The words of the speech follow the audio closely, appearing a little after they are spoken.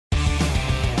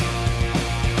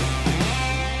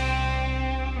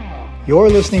You're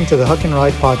listening to the Huck and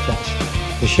Ride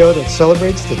Podcast, the show that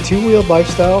celebrates the two-wheeled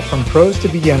lifestyle from pros to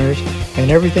beginners and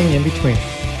everything in between.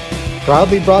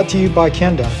 Proudly brought to you by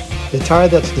Kenda, the tire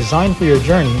that's designed for your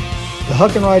journey. The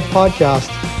Huck and Ride Podcast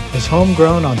is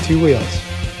homegrown on two wheels.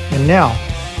 And now,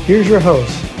 here's your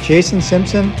hosts, Jason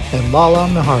Simpson and Lala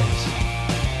Miharis.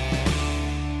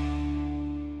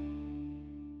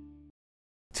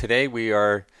 Today we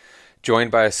are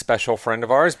joined by a special friend of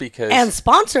ours because... And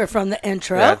sponsor from the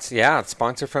intro.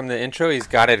 Sponsor from the intro. He's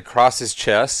got it across his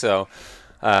chest, so...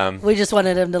 we just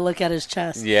wanted him to look at his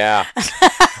chest. Yeah.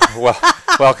 Well,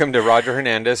 welcome to Roger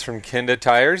Hernandez from Kenda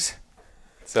Tires.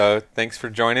 So, thanks for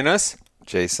joining us.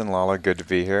 Jason, Lala, good to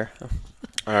be here.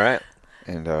 All right.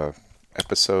 And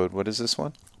episode, what is this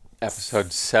one?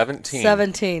 Episode 17.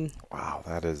 17. Wow,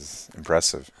 that is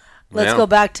impressive. Let's go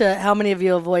back to how many of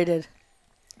you avoided.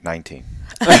 19.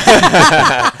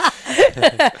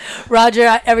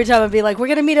 Roger, every time I'd be like, we're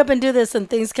going to meet up and do this, and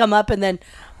things come up, and then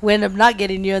we end up not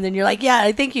getting you, and then you're like, yeah,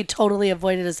 I think you totally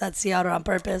avoided us at Seattle on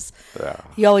purpose. Yeah.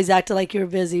 You always acted like you were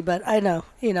busy, but I know,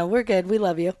 we're good. We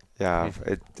love you. Yeah,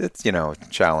 it's,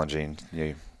 challenging.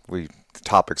 The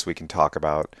topics we can talk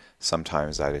about,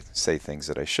 sometimes I say things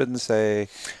that I shouldn't say,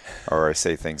 or I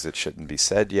say things that shouldn't be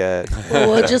said yet.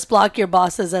 We'll just block your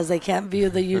bosses as they can't view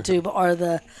the YouTube or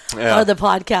the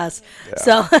podcast. Yeah.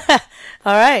 So,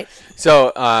 all right.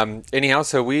 So, anyhow,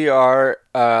 we are,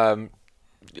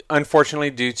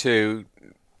 unfortunately, due to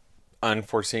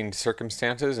unforeseen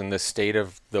circumstances and the state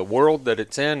of the world that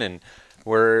it's in, and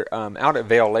we're out at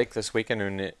Vail Lake this weekend,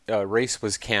 and a race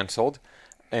was canceled.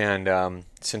 And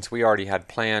since we already had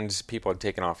plans, people had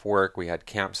taken off work, we had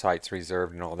campsites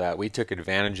reserved and all that, we took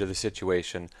advantage of the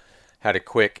situation, had a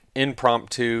quick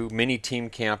impromptu mini team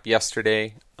camp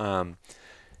yesterday, had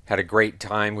a great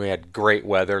time. We had great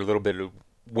weather, a little bit of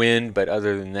wind, but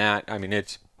other than that, I mean,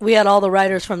 we had all the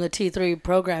riders from the T3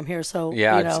 program here, so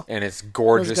and it's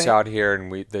gorgeous out here,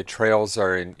 and the trails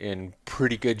are in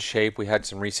pretty good shape. We had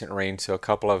some recent rain, so a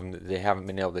couple of them they haven't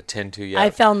been able to tend to yet.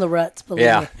 I found the ruts, believe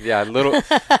me. Yeah, a little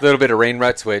bit of rain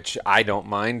ruts, which I don't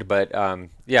mind, but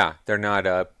they're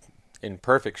not in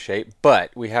perfect shape.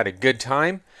 But we had a good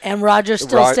time. And Roger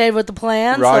still stayed with the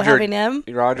plan, so having him.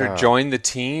 Roger joined the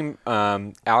team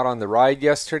out on the ride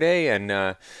yesterday,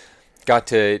 and got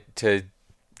to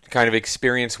kind of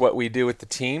experience what we do with the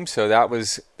team. So that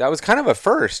was kind of a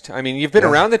first. I mean, you've been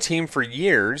around the team for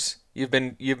years. You've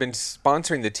been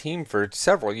sponsoring the team for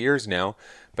several years now,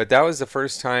 but that was the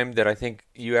first time that I think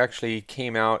you actually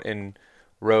came out and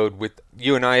rode with.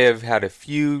 You and I have had a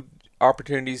few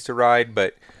opportunities to ride,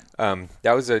 but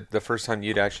that was the first time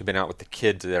you'd actually been out with the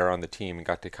kids that are on the team and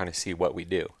got to kind of see what we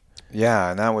do. Yeah,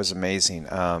 and that was amazing.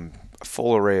 A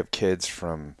full array of kids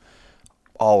from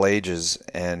all ages,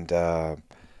 and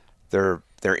their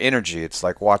energy, it's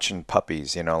like watching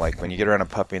puppies, like when you get around a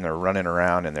puppy and they're running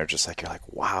around and they're just like, you're like,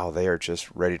 wow, they are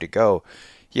just ready to go.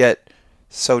 Yet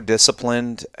so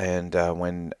disciplined, and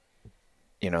when,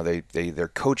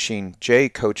 they're coaching, Jay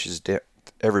coaches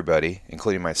everybody,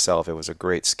 including myself. It was a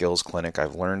great skills clinic.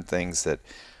 I've learned things that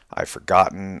I've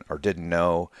forgotten or didn't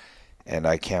know, and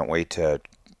I can't wait to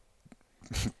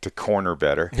corner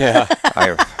better. Yeah.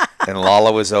 And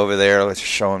Lala was over there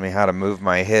showing me how to move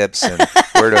my hips and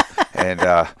where to, and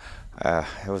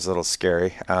it was a little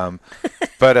scary.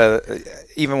 But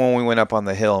even when we went up on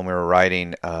the hill and we were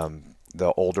riding,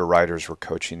 the older riders were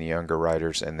coaching the younger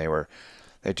riders, and they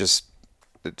just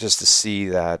to see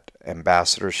that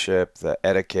ambassadorship, the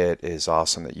etiquette is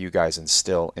awesome that you guys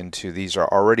instill into. These are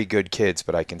already good kids,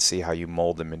 but I can see how you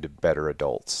mold them into better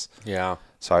adults. Yeah.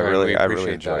 So I really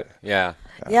enjoy it. Yeah.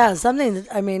 Yeah, something that,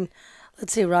 I mean,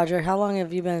 let's see, Roger, how long have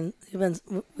we've been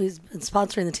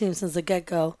sponsoring the team since the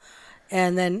get-go,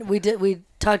 and then we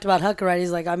talked about Huck Ride.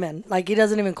 He's like, I'm in. Like, he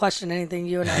doesn't even question anything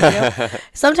you and I do.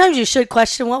 Sometimes you should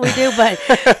question what we do,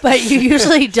 but you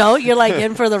usually don't. You're like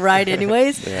in for the ride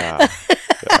anyways. Yeah.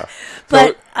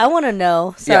 But I want to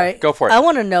know. Sorry. Yeah, go for it. I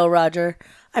want to know, Roger.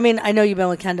 I mean, I know you've been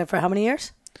with Kenda for how many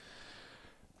years?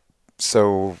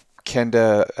 So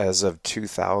Kenda, as of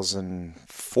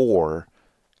 2004,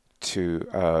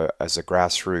 as a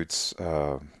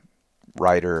grassroots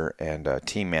rider and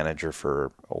team manager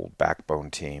for old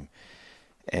Backbone team.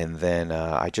 And then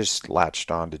I just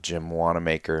latched on to Jim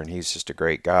Wanamaker, and he's just a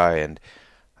great guy. And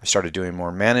I started doing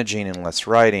more managing and less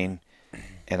riding,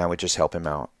 and I would just help him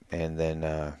out. And then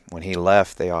when he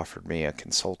left, they offered me a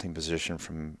consulting position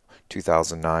from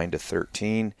 2009 to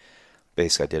 13.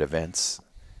 Basically, I did events.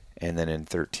 And then in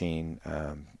 13,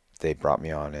 they brought me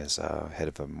on as head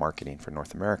of marketing for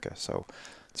North America. So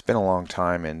it's been a long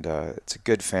time, and it's a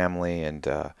good family, and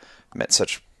met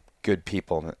such good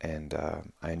people, and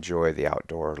I enjoy the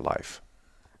outdoor life.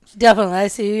 Definitely. I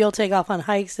see you. You'll take off on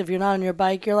hikes if you're not on your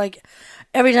bike. You're like,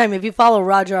 every time, if you follow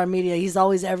Roger on media, he's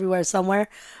always everywhere somewhere.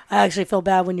 I actually feel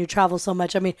bad when you travel so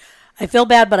much. I mean, I feel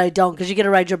bad, but I don't, because you get to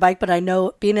ride your bike. But I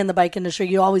know being in the bike industry,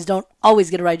 you don't always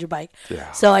get to ride your bike.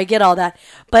 Yeah. So I get all that.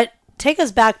 But take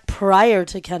us back prior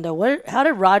to Kenda. How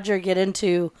did Roger get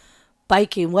into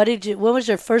biking? When was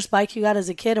your first bike you got as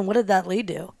a kid, and what did that lead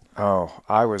to? Oh,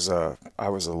 I was a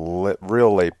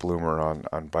real late bloomer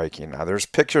on biking. Now, there's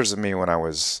pictures of me when I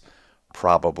was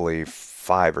probably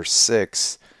 5 or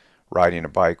 6 riding a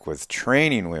bike with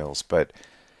training wheels, but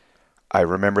I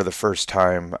remember the first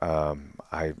time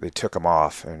they took them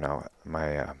off.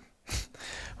 I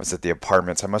was at the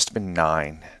apartments. I must have been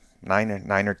 9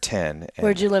 or 10.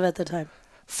 Where'd you live at the time?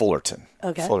 Fullerton.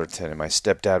 Okay. Fullerton, and my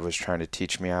stepdad was trying to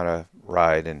teach me how to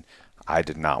ride, and I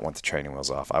did not want the training wheels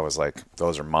off. I was like,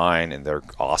 those are mine, and they're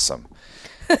awesome.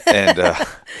 And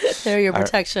they're your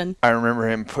protection. I remember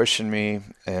him pushing me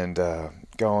and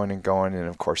going, and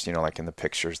of course, like in the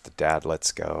pictures, the dad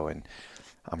lets go, and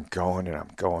I'm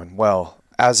going. Well,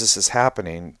 as this is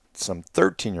happening, some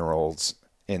 13-year-olds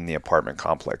in the apartment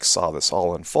complex saw this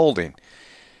all unfolding,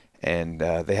 and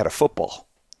they had a football.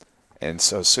 And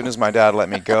so as soon as my dad let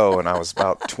me go, and I was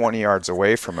about 20 yards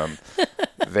away from him,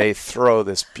 they throw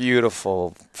this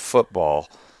beautiful football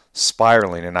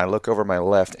spiraling, and I look over my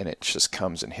left, and it just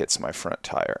comes and hits my front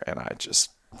tire, and I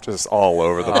just all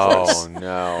over the place. Oh,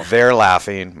 no. They're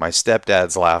laughing. My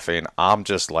stepdad's laughing. I'm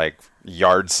just like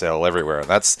yard sale everywhere.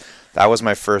 That was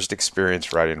my first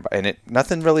experience riding, and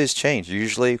nothing really has changed.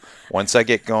 Usually, once I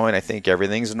get going, I think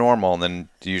everything's normal, and then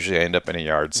usually I end up in a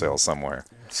yard sale somewhere.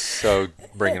 So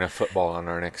bringing a football on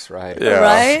our next ride. Yeah.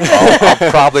 Right?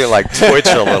 I'll probably like twitch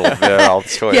a little bit. I'll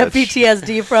twitch. You have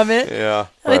PTSD from it? Yeah.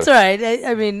 It's all right.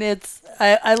 I mean,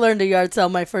 I learned a yard sale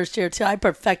my first year too. I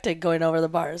perfected going over the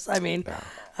bars. I mean,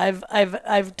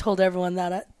 I've told everyone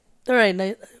that there ain't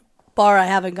a bar I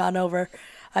haven't gone over.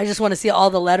 I just want to see all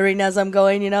the lettering as I'm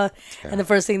going, And the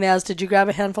first thing they asked, did you grab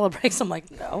a handful of brakes? I'm like,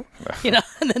 no,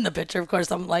 And then the picture, of course,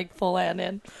 I'm like full hand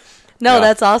in. No,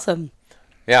 that's awesome.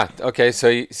 Yeah. Okay. So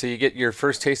you get your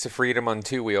first taste of freedom on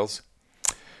 2 wheels,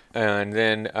 and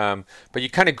then but you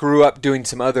kind of grew up doing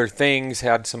some other things,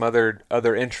 had some other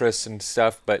interests and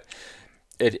stuff. But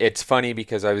it's funny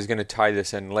because I was going to tie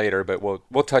this in later, but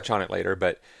we'll touch on it later.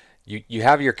 But you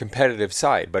have your competitive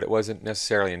side, but it wasn't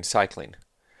necessarily in cycling.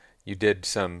 You did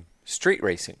some street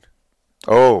racing.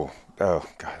 Oh God,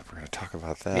 we're going to talk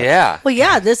about that. Yeah. Well,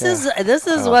 yeah, this is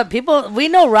what we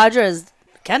know Roger as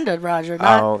Kenda Roger.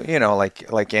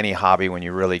 Like any hobby, when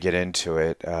you really get into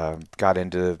it, got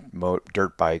into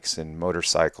dirt bikes and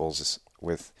motorcycles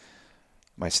with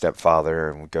my stepfather,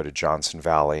 and we'd go to Johnson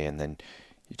Valley, and then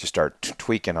you just start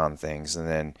tweaking on things, and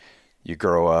then you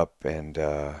grow up, and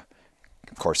of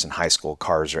course in high school,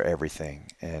 cars are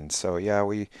everything. And so,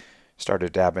 we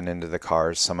started dabbing into the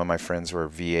cars. Some of my friends were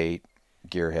V8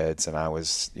 gearheads, and I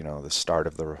was, the start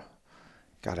of the,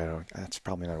 that's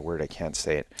probably not a word, I can't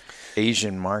say it,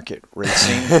 Asian market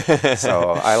racing.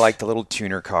 So I liked the little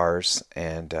tuner cars,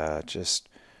 and just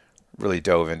really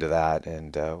dove into that.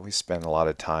 And we spent a lot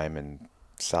of time in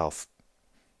South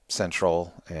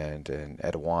Central and in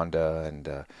Etiwanda,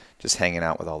 and just hanging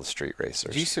out with all the street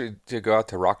racers. Did you used to go out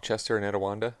to Rochester and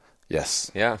Etiwanda?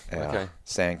 Yes. Yeah. Okay.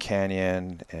 Sand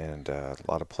Canyon, and a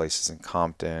lot of places in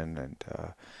Compton. And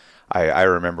I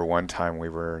remember one time we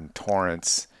were in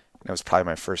Torrance. It was probably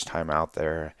my first time out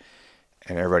there,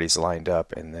 and everybody's lined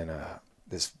up, and then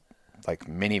this like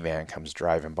minivan comes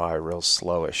driving by real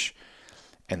slowish,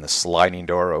 and the sliding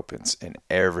door opens, and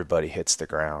everybody hits the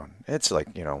ground. It's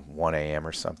like 1 a.m.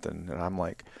 or something, and I'm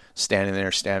like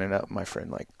standing up. My friend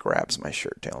like grabs my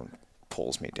shirt down,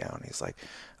 pulls me down.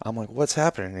 I'm like, what's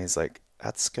happening? And he's like,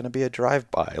 that's gonna be a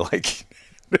drive-by, like.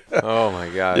 Oh my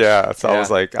gosh. Yeah, so I was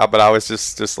like, but I was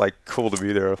just like cool to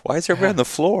be there. Why is everybody on the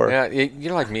floor? Yeah,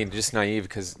 you're like me, just naive,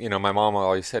 because my mom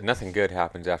always said nothing good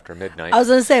happens after midnight. I was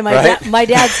gonna say my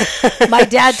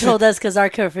dad told us, because our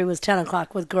curfew was 10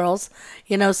 o'clock with girls,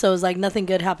 so it was like nothing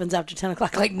good happens after 10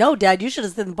 o'clock. Like, no, Dad, you should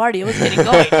have stayed in the party. It was getting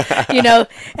going,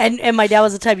 And my dad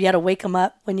was the type, you had to wake him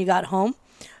up when you got home.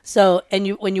 So when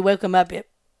you wake him up,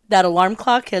 that alarm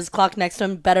clock, his clock next to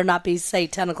him, better not be, say,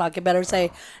 10 o'clock. It better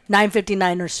say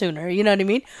 9:59 or sooner. You know what I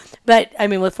mean? But, I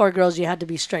mean, with 4 girls, you had to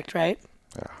be strict, right?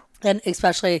 Yeah. And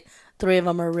especially 3 of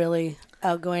them are really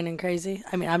outgoing and crazy.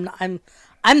 I mean,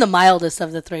 I'm the mildest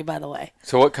of the 3, by the way.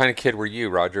 So what kind of kid were you,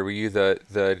 Roger? Were you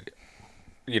the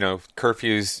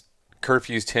curfew's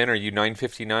 10? Are you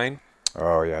 9:59?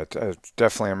 Oh, yeah,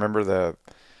 definitely. I remember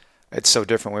it's so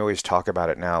different. We always talk about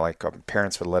it now. Like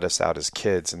parents would let us out as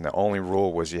kids, and the only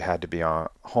rule was you had to be on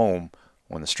home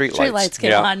when the street lights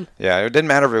came on. Yeah, it didn't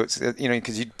matter if it was,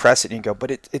 because you'd press it and you'd go,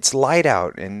 but it's light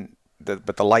out,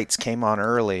 but the lights came on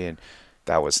early, and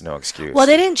that was no excuse. Well,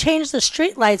 they didn't change the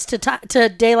street lights to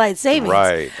daylight savings.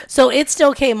 Right. So it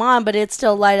still came on, but it's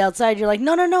still light outside. You're like,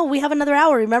 no, we have another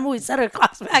hour. Remember, we set our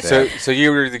clocks back. So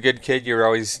you were the good kid. You were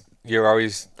always.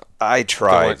 I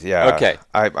tried. Yeah. Okay.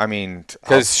 I mean,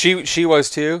 because she was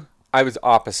too. I was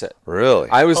opposite. Really?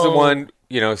 I was the one.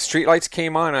 Street lights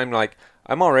came on. I'm like,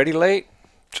 I'm already late.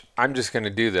 I'm just going to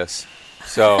do this.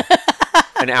 So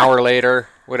an hour later,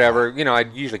 whatever,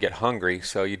 I'd usually get hungry,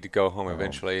 so you'd go home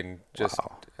eventually and just,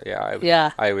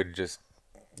 I would just,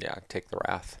 take the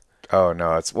wrath. Oh,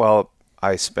 no.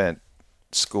 I spent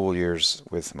school years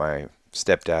with my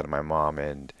stepdad and my mom,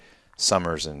 and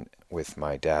summers with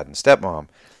my dad and stepmom,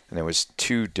 and there was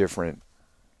two different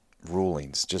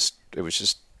rulings. It was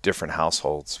just different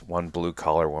households, one blue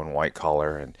collar, one white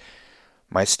collar, and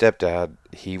my stepdad,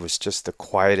 he was just the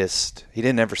quietest. He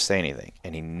didn't ever say anything,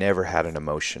 and he never had an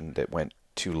emotion that went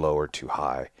too low or too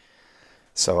high.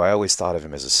 So I always thought of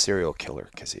him as a serial killer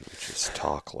because he would just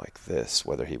talk like this,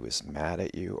 whether he was mad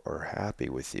at you or happy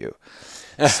with you.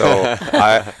 So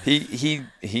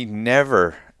he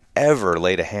never, ever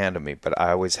laid a hand on me, but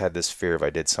I always had this fear if I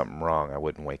did something wrong, I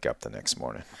wouldn't wake up the next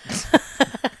morning.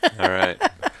 All right.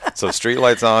 So street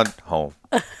lights on, home.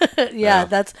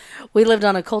 We lived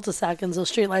on a cul-de-sac, and so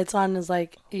street lights on is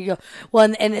like, you go.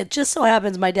 Well, and it just so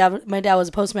happens my dad was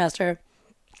a postmaster,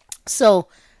 so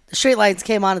the street lights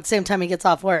came on at the same time he gets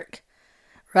off work,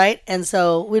 right? And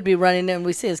so we'd be running and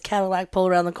we see his Cadillac pull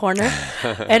around the corner,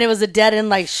 and it was a dead end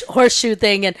like horseshoe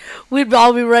thing, and we'd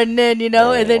all be running in,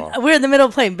 and then we're in the middle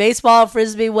playing baseball,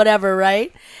 frisbee, whatever,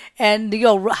 right? And you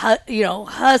go,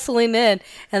 hustling in,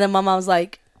 and then my mom's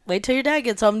like, wait till your dad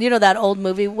gets home. That old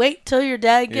movie, wait till your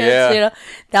dad gets,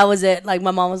 that was it. Like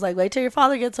my mom was like, wait till your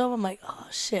father gets home. I'm like, oh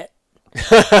shit.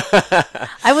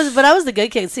 I was the good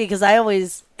kid. See, cause I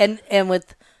always, and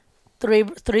with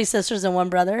three sisters and one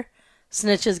brother,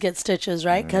 snitches get stitches,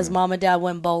 right? Cause mom and dad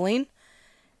went bowling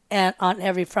and on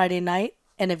every Friday night.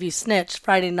 And if you snitched,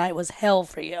 Friday night was hell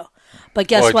for you. But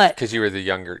guess what? Cause you were the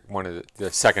younger, one of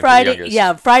the second Friday, youngest.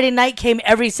 Yeah. Friday night came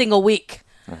every single week.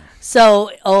 So,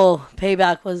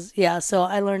 payback was, so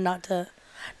I learned not to.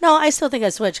 No, I still think I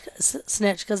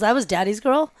snitched because I was daddy's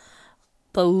girl.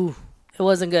 But, it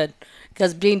wasn't good.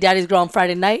 Because being daddy's girl on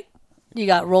Friday night, you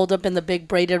got rolled up in the big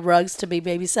braided rugs to be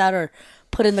babysat or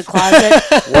put in the closet.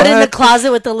 Put in the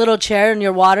closet with the little chair and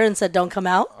your water and said, don't come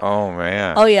out. Oh,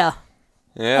 man. Oh, yeah.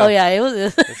 Yeah. Oh, yeah. It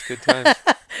was. That's good times.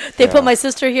 They put my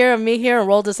sister here and me here and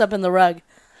rolled us up in the rug.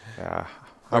 Yeah.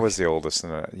 I was the oldest,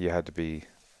 and you had to be.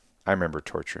 I remember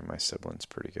torturing my siblings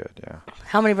pretty good, yeah.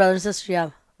 How many brothers and sisters do you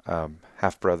have?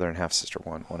 Half brother and half sister,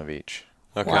 one of each.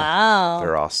 Okay. Wow.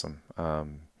 They're awesome. But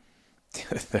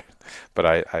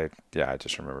I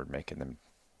just remembered making them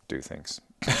do things.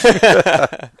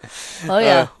 Oh,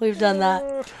 yeah. We've done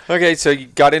that. Okay, so you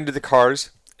got into the cars,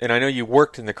 and I know you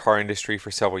worked in the car industry for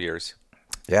several years.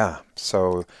 Yeah.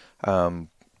 So I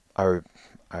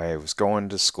was going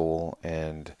to school,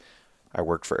 and I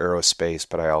worked for aerospace,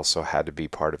 but I also had to be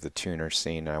part of the tuner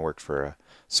scene. And I worked for a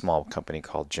small company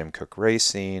called Jim Cook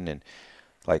Racing, and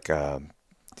like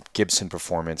Gibson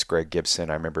Performance, Greg Gibson.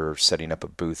 I remember setting up a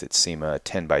booth at SEMA,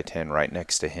 10x10 right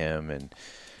next to him, and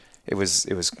it was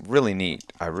really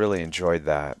neat. I really enjoyed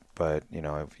that, but you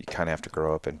kind of have to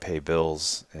grow up and pay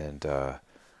bills, and I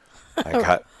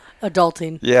got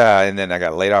adulting. Yeah, and then I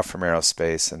got laid off from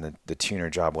aerospace, and the tuner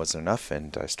job wasn't enough,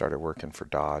 and I started working for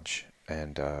Dodge,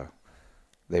 and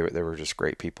they were just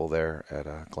great people there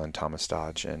at Glenn Thomas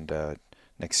Dodge, and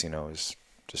next thing you know, is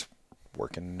just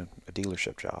working a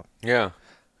dealership job. Yeah.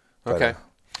 Okay.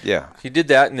 But, yeah. You did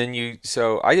that, and then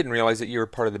so I didn't realize that you were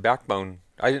part of the backbone.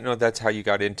 I didn't know that's how you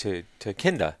got into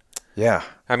Kinda. Yeah.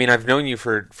 I mean, I've known you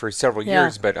for several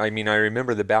years, but I mean, I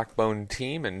remember the backbone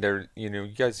team, and you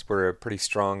guys were a pretty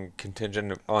strong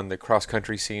contingent on the cross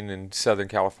country scene in Southern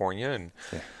California, and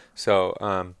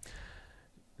so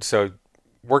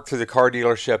worked through the car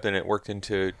dealership, and it worked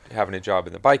into having a job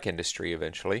in the bike industry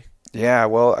eventually. Yeah,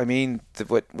 well, I mean,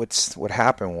 what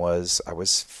happened was I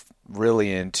was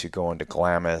really into going to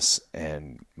Glamis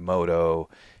and Moto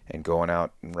and going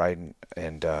out and riding,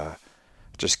 and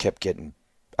just kept getting,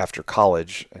 after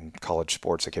college and college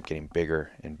sports, I kept getting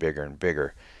bigger and bigger and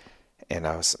bigger. And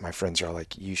my friends are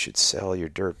like, you should sell your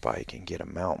dirt bike and get a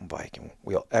mountain bike, and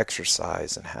we'll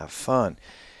exercise and have fun.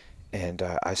 And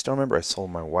I still remember I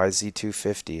sold my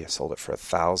YZ250. I sold it for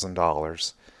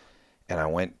 $1,000. And I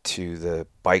went to the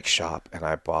bike shop, and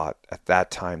I bought, at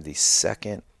that time, the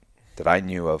second that I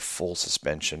knew of full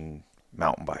suspension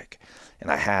mountain bike,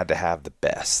 and I had to have the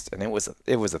best. And it was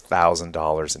 $1,000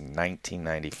 in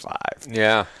 1995.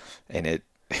 Yeah. And it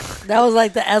That was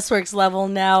like the S-Works level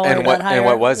now. And or what- that higher, and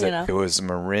what was you it? know. it was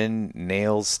Marin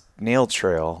nail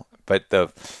trail, but the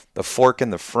fork in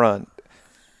the front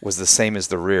was the same as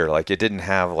the rear. Like it didn't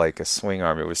have like a swing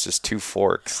arm. It was just two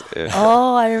forks.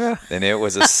 Oh, I remember. And it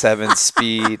was a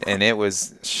 7-speed, and it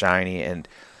was shiny. And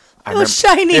I It was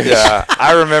shiny. Yeah,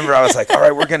 I remember. I was like, "All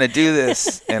right, we're gonna do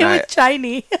this." And It was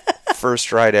shiny.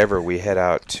 first ride ever, we head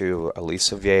out to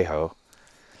Aliso Viejo,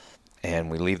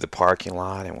 and we leave the parking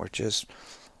lot, and we're just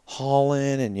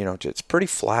hauling, and it's pretty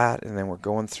flat, and then we're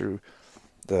going through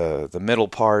the middle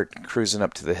part, cruising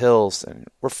up to the hills, and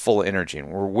we're full of energy, and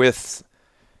we're with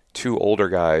two older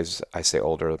guys. I say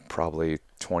older, probably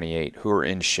 28, who are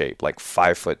in shape, like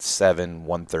 5'7",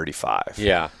 135.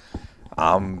 Yeah.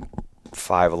 I'm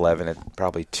 5'11", at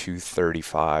probably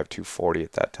 235, 240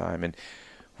 at that time, and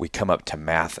we come up to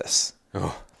Mathis,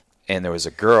 and there was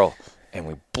a girl, and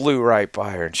we blew right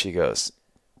by her, and she goes,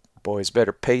 "Boys,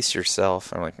 better pace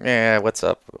yourself." I'm like, "Yeah, what's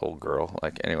up, old girl?"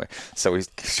 Like, anyway, so we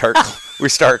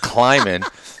start climbing.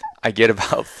 I get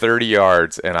about 30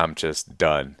 yards, and I'm just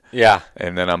done. Yeah.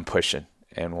 And then I'm pushing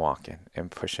and walking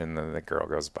and pushing. And the girl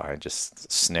goes by and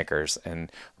just snickers.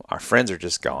 And our friends are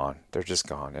just gone. They're just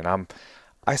gone. And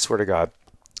I swear to God,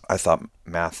 I thought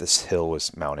Mathis Hill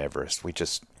was Mount Everest. We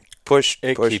just pushed.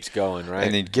 It keeps going, right?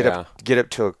 And then get up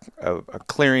to a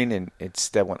clearing, and it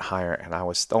still went higher. And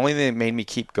the only thing that made me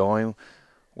keep going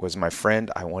was my friend.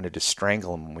 I wanted to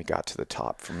strangle him when we got to the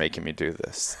top for making me do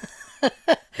this.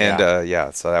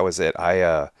 And so that was it.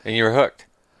 And you were hooked.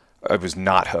 I was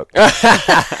not hooked.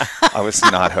 I was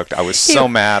not hooked. I was so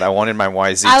mad. I wanted my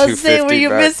YZ 250 I was saying, were you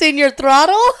back. missing your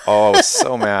throttle? Oh, I was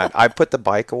so mad. I put the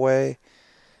bike away,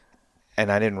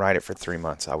 and I didn't ride it for 3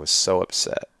 months. I was so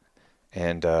upset.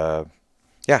 And,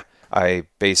 I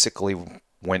basically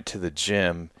went to the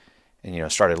gym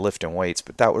and, started lifting weights,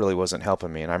 but that really wasn't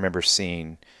helping me. And I remember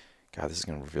seeing, God, this is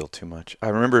going to reveal too much. I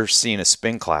remember seeing a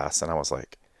spin class, and I was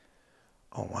like,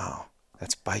 oh, wow,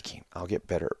 that's biking. I'll get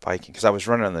better at biking. Because I was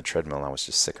running on the treadmill, and I was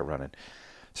just sick of running.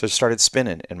 So I started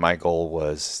spinning, and my goal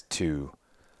was to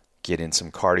get in some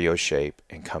cardio shape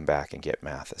and come back and get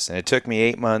Mathis. And it took me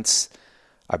 8 months.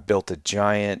 I built a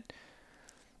giant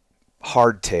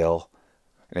hardtail,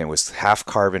 and it was half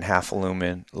carbon, half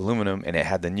aluminum, and it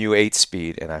had the new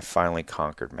 8-speed, and I finally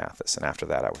conquered Mathis. And after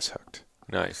that, I was hooked.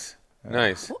 Nice.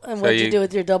 And So what did you do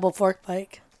with your double fork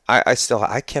bike? I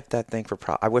kept that thing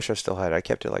I wish I still had it. I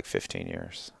kept it like 15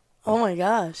 years. Oh my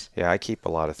gosh. Yeah, I keep a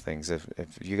lot of things. If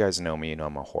you guys know me, you know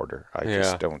I'm a hoarder. I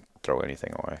just don't throw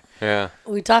anything away. Yeah.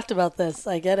 We talked about this.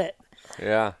 I get it.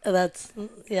 Yeah. That's,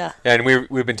 yeah. Yeah, and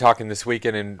we've been talking this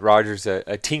weekend, and Roger's a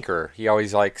tinkerer. He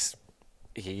always likes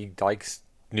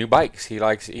new bikes. He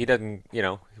doesn't,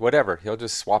 whatever. He'll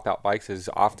just swap out bikes as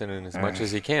often and as much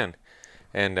as he can.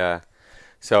 And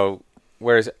so,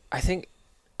 whereas I think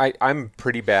I'm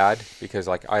pretty bad because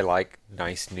I like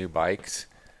nice new bikes,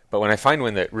 but when I find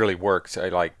one that really works,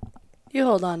 You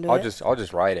hold on to it. I'll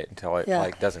just ride it until it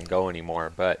Yeah. doesn't go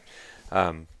anymore. But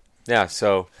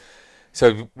so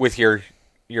with your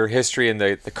history in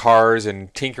the cars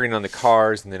and tinkering on the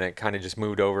cars, and then it kind of just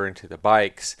moved over into the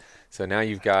bikes. So now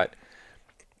you've got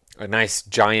a nice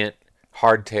giant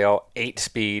hardtail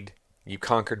 8-speed. You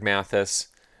conquered Mathis.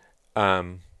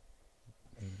 When's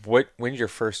your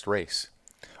first race?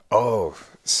 Oh,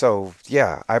 so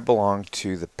yeah, I belong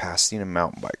to the Pasadena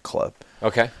Mountain Bike Club.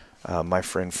 Okay. My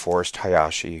friend Forrest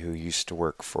Hayashi, who used to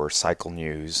work for Cycle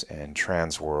News and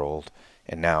Transworld,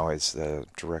 and now is the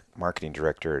marketing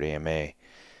director at AMA.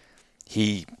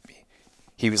 He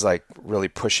was like really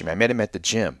pushing me. I met him at the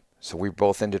gym, so we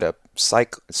both ended up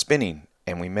spinning,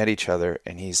 and we met each other.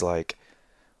 And he's like,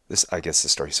 "This, I guess, the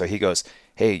story." So he goes,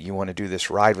 "Hey, you want to do this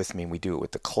ride with me? We do it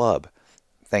with the club.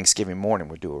 Thanksgiving morning,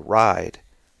 we do a ride,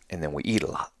 and then we eat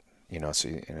a lot,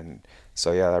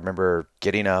 So yeah, I remember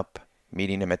getting up,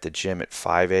 meeting him at the gym at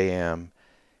 5 a.m.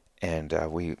 And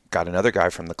we got another guy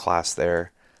from the class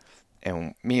there,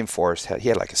 and me and Forrest he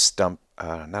had like a stump, he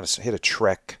had a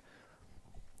Trek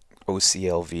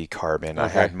OCLV carbon. Okay. I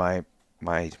had my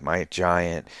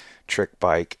giant trick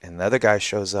bike, and the other guy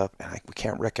shows up, and we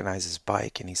can't recognize his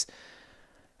bike, and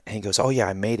he goes, "Oh yeah,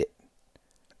 I made it."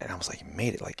 And I was like, "You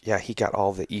made it?" Like, yeah, he got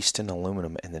all the Easton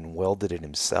aluminum and then welded it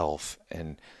himself.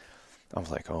 And I was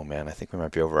like, "Oh man, I think we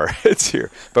might be over our heads here."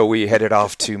 But we headed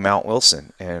off to Mount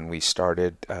Wilson, and we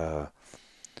started. I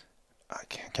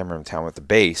can't remember the town with the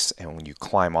base, and when you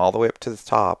climb all the way up to the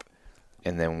top,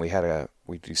 and then we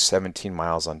do 17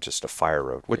 miles on just a fire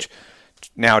road, which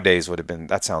nowadays would have been,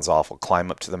 that sounds awful,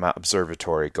 climb up to the Mount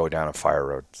Observatory, go down a fire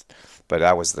road. But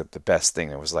that was the best thing.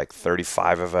 There was like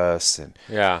 35 of us, and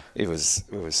Yeah. it was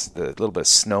the little bit of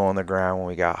snow on the ground when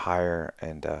we got higher,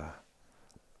 and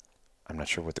I'm not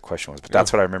sure what the question was, but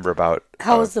that's what I remember about.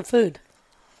 How was the food?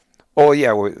 Oh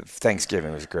yeah,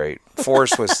 Thanksgiving was great.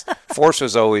 Forrest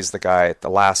was always the guy at the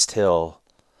last hill.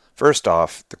 First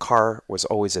off, the car was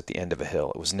always at the end of a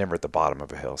hill. It was never at the bottom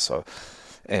of a hill. So,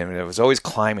 and it was always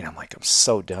climbing. I'm like, I'm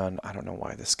so done. I don't know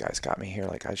why this guy's got me here.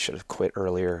 Like, I should have quit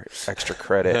earlier. Extra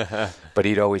credit. But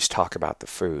he'd always talk about the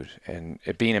food. And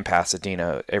it being in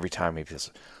Pasadena, every time he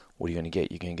was, what are you going to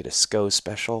get? You going to get a SCO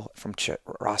special from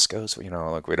Roscoe's? You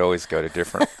know, like we'd always go to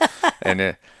different.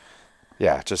 And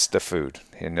yeah, just the food.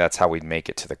 And that's how we'd make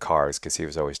it to the cars, because he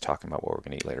was always talking about what we're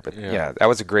going to eat later. But yeah, that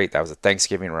was a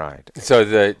Thanksgiving ride. So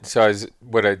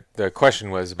the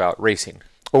question was about racing,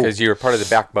 because you were part of the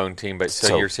Backbone team, but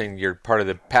so you're saying you're part of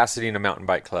the Pasadena Mountain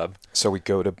Bike Club. So we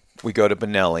go to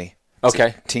Benelli.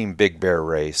 Okay. Team Big Bear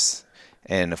race.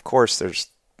 And of course there's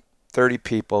 30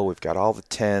 people. We've got all the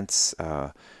tents.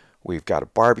 We've got a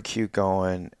barbecue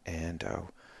going, and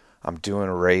I'm doing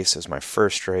a race. It was my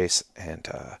first race, and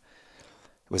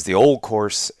it was the old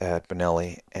course at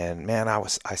Benelli, and man,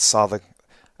 I saw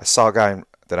a guy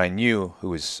that I knew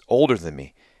who was older than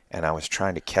me, and I was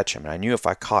trying to catch him, and I knew if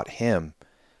I caught him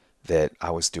that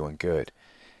I was doing good.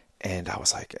 And I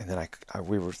was like, and then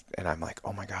I'm like,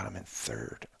 oh my God, I'm in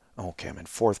third. Okay, I'm in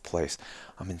fourth place.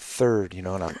 I'm in third, you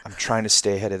know, and I'm trying to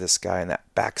stay ahead of this guy. And that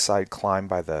backside climb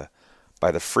by the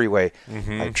freeway,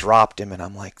 I dropped him, and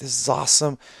I'm like, this is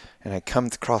awesome. And I come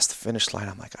across the finish line.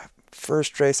 I'm like,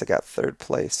 first race, I got third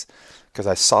place because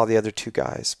I saw the other two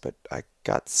guys, but I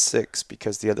got sixth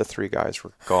because the other three guys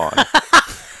were gone.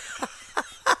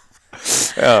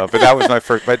 But that was my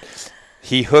first. But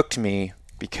he hooked me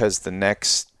because the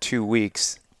next 2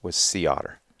 weeks was Sea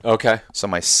Otter. Okay. So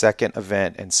my second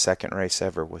event and second race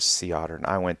ever was Sea Otter, and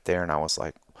I went there and I was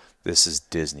like, this is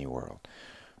Disney World.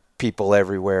 People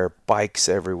everywhere, bikes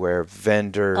everywhere,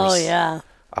 vendors. Oh yeah.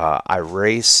 I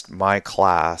raced my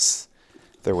class.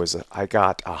 I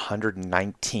got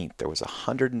 119th. There was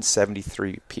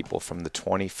 173 people from the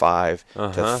 25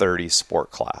 to 30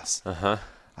 sport class.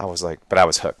 I was like, but I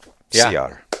was hooked. Yeah. Sea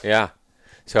Otter. Yeah.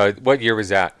 So what year was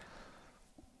that?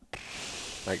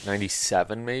 Like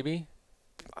 97 maybe?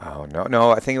 Oh,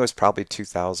 no, I think it was probably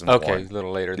 2001. Okay, a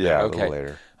little later. Yeah, okay. a little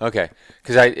later. Okay,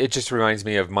 because it just reminds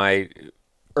me of my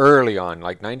early on,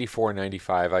 like 94,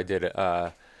 95,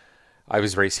 I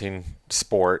was racing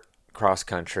sport, cross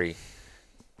country,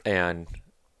 and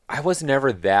I was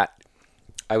never that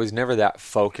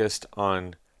focused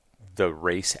on the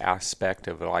race aspect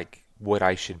of like what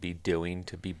I should be doing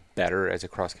to be better as a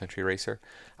cross country racer.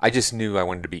 I just knew I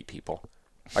wanted to beat people.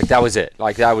 Like that was it.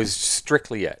 Like that was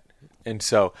strictly it. And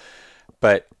so,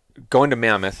 but going to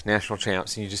Mammoth National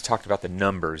Champs, and you just talked about the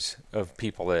numbers of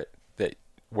people that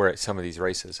were at some of these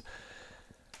races.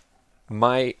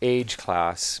 My age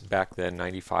class back then,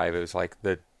 95, it was like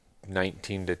the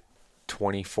 19 to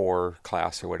 24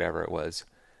 class or whatever it was.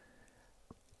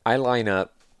 I line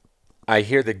up, I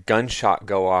hear the gunshot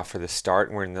go off for the start,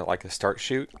 and we're in the start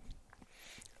chute.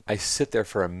 I sit there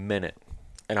for a minute,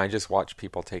 and I just watch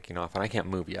people taking off, and I can't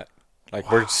move yet. Like,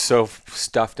 wow. We're so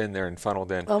stuffed in there and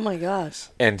funneled in. Oh, my gosh.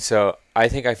 And so I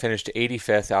think I finished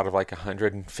 85th out of like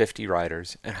 150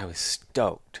 riders, and I was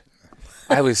stoked.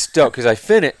 Because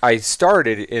I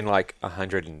started in like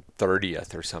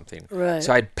 130th or something. Right.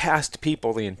 So I'd passed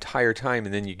people the entire time,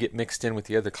 and then you get mixed in with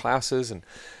the other classes. And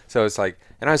so it's like,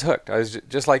 and I was hooked. I was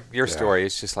just like your story.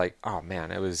 It's just like, oh,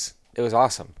 man, it was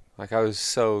awesome. Like, I was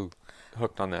so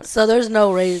hooked on that. So there's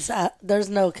no there's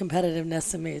no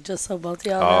competitiveness in me, just so both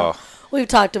y'all know. We've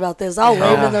talked about this. I'll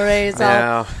wave in the race.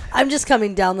 I'm just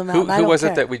coming down the mountain. Who was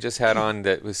it that we just had on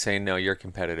that was saying, no, you're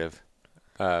competitive?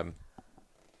 Who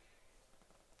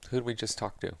did we just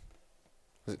talk to?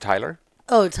 Was it Tyler?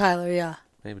 Oh, Tyler, yeah.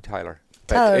 Maybe Tyler.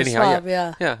 Tyler Schwab,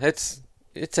 yeah. Yeah, it's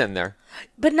in there.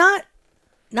 But not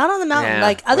on the mountain. Yeah,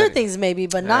 like other things maybe,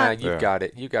 but not. You got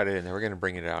it. You got it in there. We're going to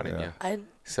bring it out in you.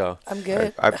 I'm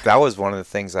good. That was one of the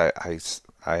things I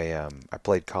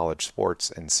played college sports,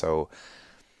 and so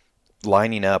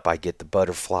lining up, I get the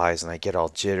butterflies and I get all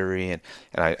jittery, and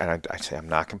I say I'm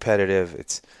not competitive.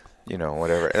 It's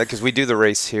whatever, because we do the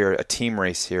race here, a team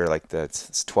race here, like it's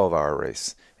a 12-hour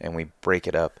race, and we break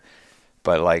it up.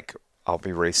 But like I'll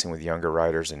be racing with younger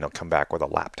riders, and they'll come back with a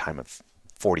lap time of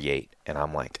 48, and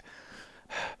I'm like,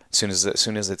 As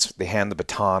soon as they hand the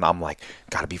baton, I'm like,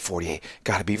 gotta be 48,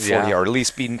 gotta be 40, Yeah. or at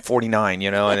least be 49,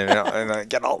 and I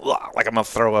get all like I'm gonna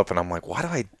throw up, and I'm like, why do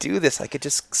I do this? I could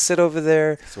just sit over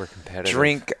there, 'Cause we're competitive.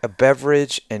 drink a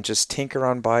beverage, and just tinker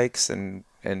on bikes, and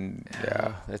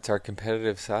yeah, That's our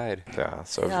competitive side. yeah.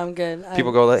 So Yeah, I'm good.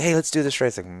 people go, hey, let's do this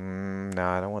race. Like, no,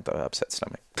 I don't want the upset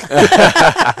stomach.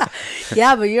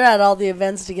 Yeah, but you're at all the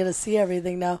events to get to see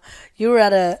everything now. You were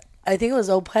at I think it was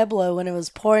Old Pueblo when it was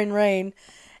pouring rain,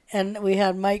 and we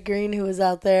had Mike Green who was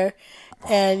out there,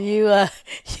 and he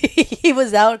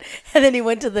was out, and then he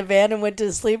went to the van and went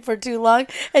to sleep for too long,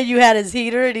 and you had his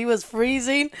heater, and he was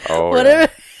freezing. Oh,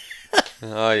 whatever.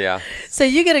 Oh yeah. So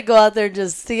you got to go out there and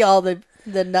just see all the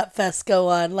nut fest go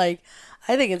on. Like,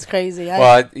 I think it's crazy.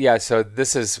 Well, yeah. So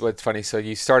this is what's funny. So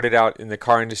you started out in the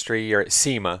car industry. You're at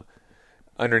SEMA,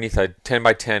 underneath a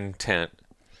 10x10 tent.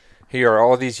 Here,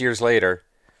 all these years later,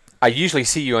 I usually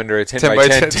see you under a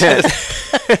 10x10 tent.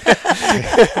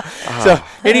 So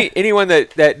anyone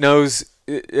that knows,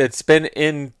 it's been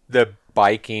in the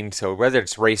biking. So whether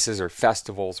it's races or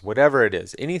festivals, whatever it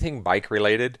is, anything bike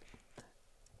related,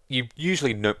 you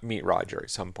usually meet Roger at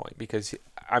some point, because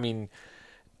I mean,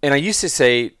 and I used to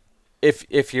say,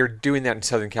 if you're doing that in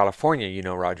Southern California, you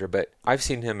know Roger, but I've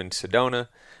seen him in Sedona,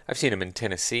 I've seen him in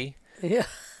Tennessee, yeah.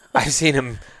 I've seen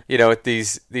him, at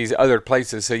these other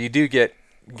places. So you do get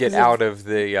out of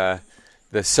the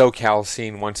SoCal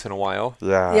scene once in a while.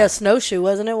 Yeah. Yeah, snowshoe,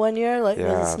 wasn't it, one year? Like, it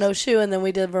was Yeah. a snowshoe, and then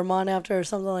we did Vermont after or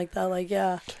something like that. Like,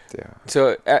 yeah. Yeah.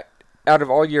 So out of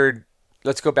all your,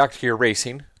 let's go back to your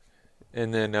racing,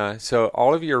 and then so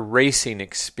all of your racing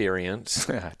experience.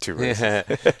 2 races.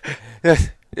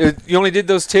 You only did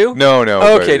those two? No.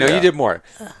 Okay, but, no, yeah. you did more.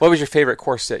 What was your favorite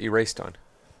course that you raced on?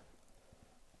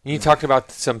 You talked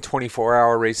about some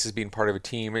 24-hour races being part of a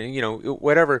team, and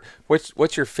whatever.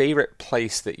 What's your favorite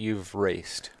place that you've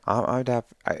raced?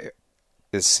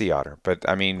 Is Sea Otter, but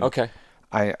I mean, Okay.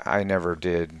 I never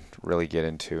did really get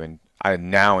into, and I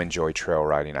now enjoy trail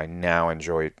riding. I now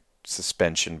enjoy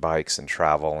suspension bikes and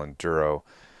travel, enduro.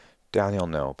 Downhill,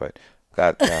 no, but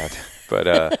but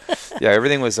yeah,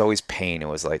 everything was always pain. It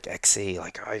was like XC,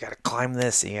 like, oh, you got to climb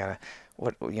this, you got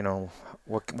to,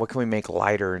 what can we make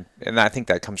lighter? And I think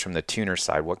that comes from the tuner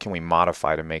side. What can we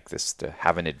modify to make this to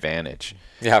have an advantage?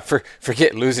 Yeah,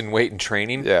 forget losing weight and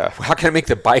training. Yeah. How can I make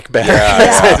the bike better?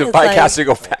 Yeah, the it's bike like- has to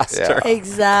go faster. Yeah.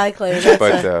 Exactly. That's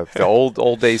But the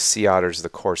old days Sea Otters, the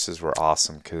courses were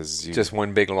awesome because you Just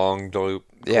one big long loop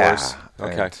yeah, course.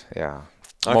 Okay. and, yeah,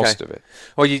 Okay. most of it.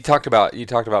 Well, you talked about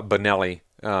Benelli.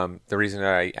 The reason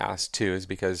that I asked too is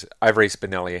because I've raced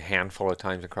Benelli a handful of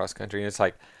times across country, and it's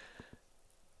like,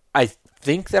 I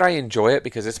think that I enjoy it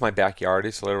because it's my backyard.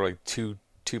 It's literally two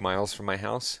miles from my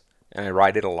house, and I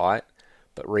ride it a lot.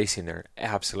 But racing there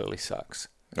absolutely sucks.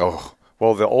 Oh,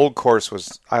 well, the old course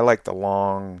was, I like the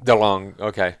long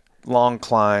Okay.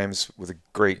 climbs with a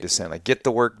great descent. Like, get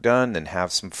the work done and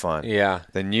have some fun. Yeah.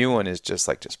 The new one is just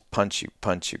punch you.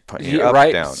 Yeah, Up,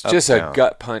 right. down, It's up, just down. a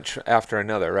gut punch after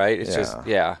another, right? It's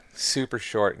Yeah. just super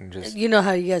short and just You know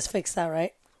how you guys fix that,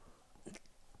 right?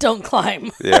 Don't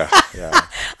climb. Yeah.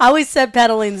 I always said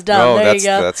pedaling's dumb. No, There you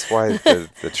go. that's why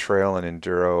the trail and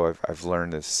enduro, I've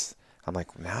learned this. I'm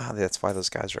like, nah, that's why those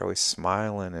guys are always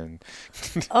smiling and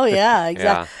Oh, yeah,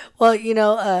 exactly. Yeah.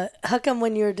 Well, how come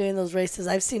when you were doing those races,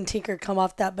 I've seen Tinker come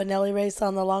off that Benelli race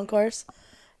on the long course.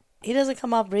 He doesn't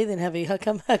come off breathing heavy. How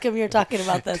come you're talking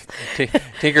about this?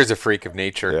 Tinker's a freak of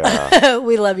nature. yeah.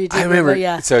 We love you, Tinker. I remember. But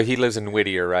yeah. So he lives in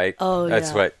Whittier, right? Oh, That's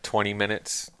yeah. what, 20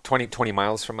 minutes, 20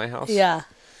 miles from my house? Yeah.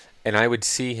 And I would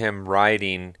see him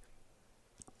riding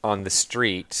on the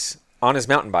streets on his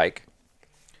mountain bike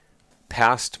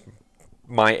past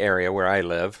my area where I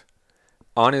live,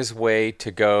 on his way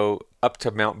to go up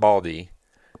to Mount Baldy,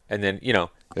 and then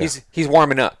he's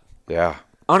warming up Yeah.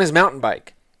 on his mountain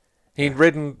bike. He'd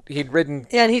ridden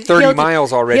Yeah, and 30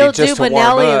 miles already he'll just do to warm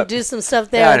Benelli up. and do some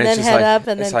stuff there, and it's then just head like, up,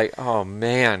 and it's then like, oh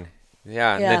man,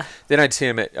 yeah. And Yeah. then I'd see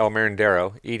him at El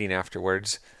Merendero eating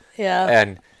afterwards, yeah.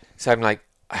 and so I'm like,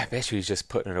 I bet you he's just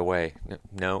putting it away.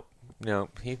 No,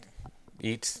 he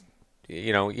eats.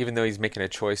 Even though he's making a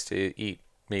choice to eat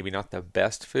maybe not the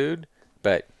best food,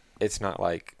 but it's not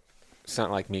like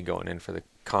me going in for the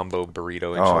combo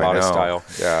burrito Oh, I enchilada know. style.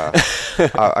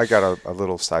 Yeah. I got a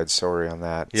little side story on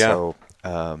that. Yeah. So,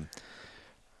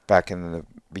 back in the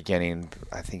beginning,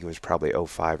 I think it was probably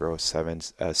 05 or 07,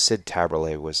 Sid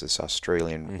Taberley was this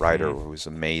Australian rider who was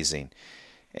amazing.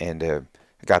 And I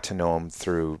got to know him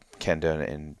through Kenda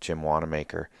and Jim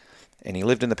Wanamaker. And he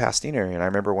lived in the Pasadena area. And I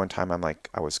remember one time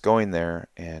I was going there,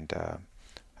 and I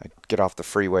get off the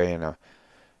freeway, and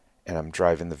I'm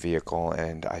driving the vehicle,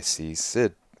 and I see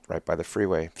Sid right by the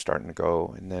freeway, starting to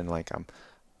go, and then like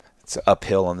it's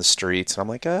uphill on the streets, and I'm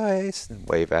like, guys, and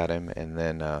wave at him, and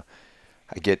then I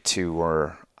get to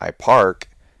where I park,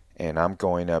 and I'm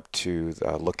going up to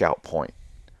the Lookout Point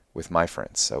with my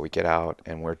friends. So we get out,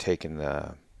 and we're taking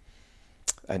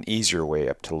an easier way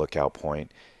up to Lookout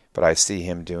Point, but I see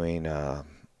him doing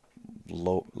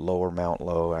lower Mount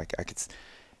Low. I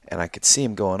could see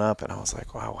him going up, and I was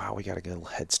like, wow, we got a good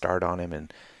head start on him,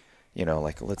 and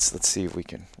like let's see if we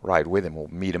can ride with him. We'll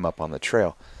meet him up on the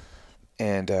trail.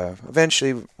 And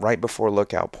eventually, right before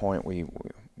Lookout Point, we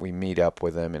meet up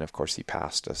with him, and of course he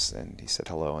passed us, and he said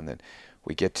hello, and then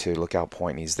we get to Lookout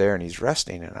Point, and he's there, and he's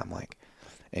resting, and I'm like,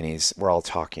 we're all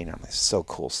talking, and I'm like, so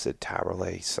cool, Sid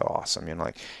Taberley, he's so awesome, and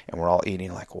we're all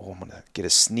eating, like, well, I'm gonna get a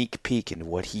sneak peek into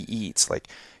what he eats, like,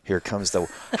 here comes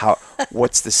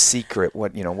what's the secret,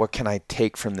 what can I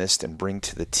take from this and bring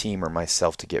to the team or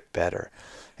myself to get better,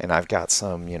 and I've got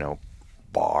some,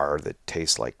 bar that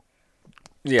tastes like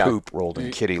poop rolled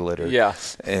in kitty litter. Yeah.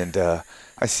 And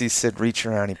I see Sid reach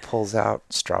around, he pulls out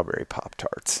strawberry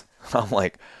Pop-Tarts. I'm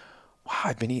like, wow,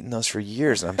 I've been eating those for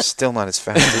years, and I'm still not as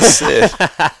fast as Sid.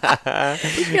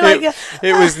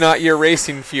 It was not your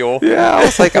racing fuel. Yeah,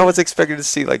 I was expecting to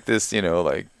see like this,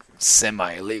 like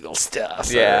semi-illegal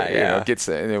stuff. Yeah.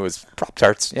 And it was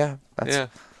Pop-Tarts. Yeah.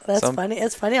 That's funny.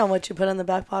 It's funny on what you put in the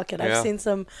back pocket. Yeah. I've seen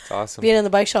some awesome. Being in the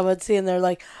bike shop, I'd see, and they're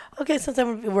like, okay,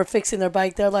 sometimes we're fixing their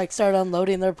bike. They're like, start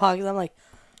unloading their pockets. I'm like,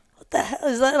 what the hell?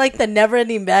 Is that like the never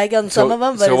ending bag on some of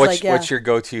them? But so it's what's your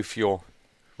go-to fuel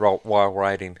while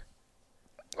riding?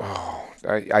 Oh,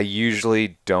 I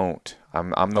usually don't.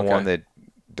 I'm the one that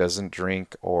doesn't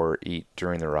drink or eat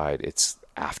during the ride. It's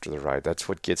after the ride. That's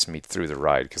what gets me through the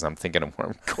ride because I'm thinking of what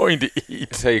I'm going to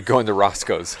eat. So you're going to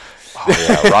Roscoe's. Oh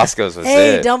yeah, Roscoe's was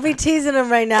Hey, it. don't be teasing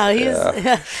him right now. He's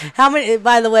how many?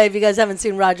 By the way, if you guys haven't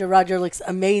seen Roger, Roger looks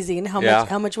amazing.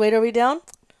 How much weight are we down?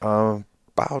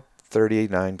 About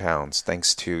 39 pounds,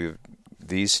 thanks to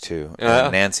these two.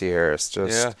 Nancy Harris.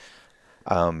 Just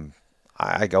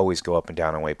I always go up and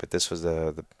down in weight, but this was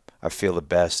I feel the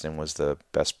best and was the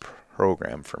best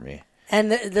program for me. And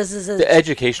this is the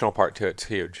educational part to it's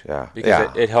huge. Yeah,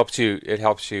 because it helps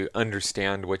you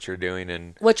understand what you're doing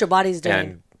and what your body's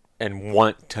doing, and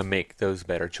want to make those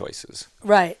better choices.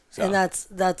 Right, so. and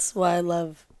that's why I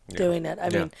love doing it. I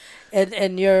mean,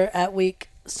 and you're at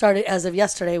started as of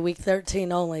yesterday, week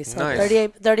 13 only, so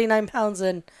nice. 39 pounds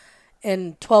in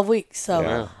 12 weeks.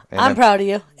 So I'm proud of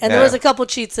you. And there was a couple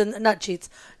choices in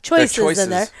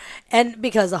there, and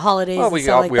because of holidays. Well, we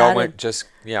all went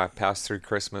and passed through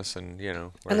Christmas, and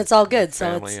and it's all good.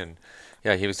 So family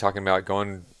he was talking about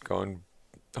going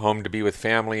home to be with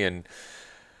family and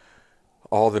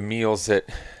all the meals that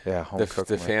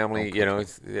the family.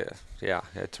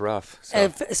 It's rough.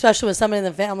 So. Especially with somebody in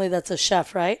the family that's a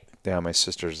chef, right? Yeah, my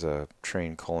sister's a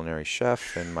trained culinary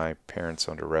chef, and my parents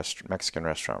owned a Mexican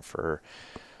restaurant for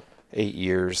 8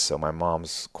 years, so my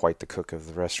mom's quite the cook of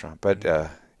the restaurant.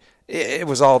 But it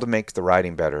was all to make the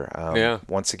riding better.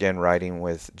 Once again, riding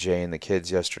with Jay and the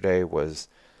kids yesterday was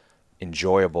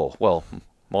enjoyable. Well,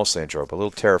 mostly enjoyable. A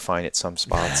little terrifying at some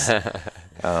spots.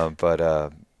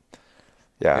 But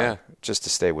just to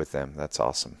stay with them, that's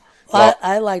awesome. Well,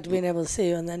 I liked being able to see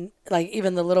you, and then like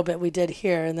even the little bit we did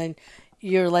here, and then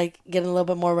you're like getting a little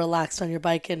bit more relaxed on your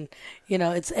bike, and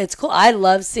it's cool. I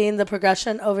love seeing the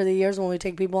progression over the years when we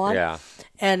take people on. Yeah.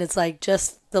 And it's like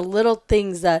just the little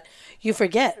things that you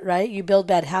forget, right? You build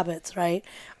bad habits, right?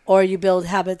 Or you build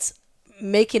habits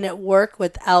making it work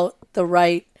without the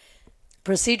right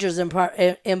procedures in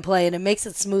play, and it makes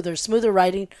it smoother. Smoother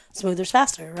riding, smoother's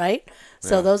faster, right?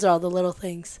 So those are all the little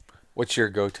things. What's your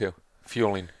go-to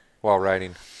fueling while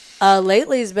riding?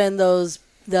 Lately has been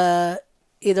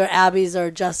either Abby's or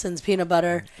Justin's peanut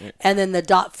butter, and then the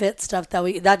Dot Fit stuff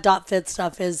that Dot Fit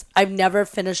stuff is, I've never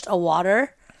finished a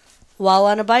water while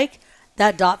on a bike.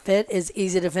 That Dot Fit is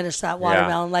easy to finish that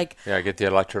watermelon. Get the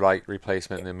electrolyte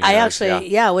replacement.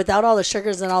 Without all the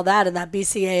sugars and all that, and that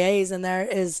BCAAs in there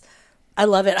I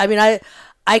love it. I mean,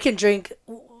 I can drink,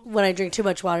 when I drink too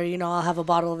much water, I'll have a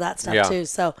bottle of that stuff too.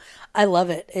 So I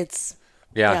love it. It's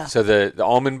So the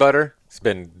almond butter has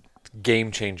been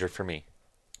game changer for me.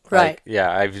 Right.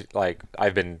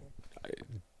 I've been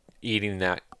eating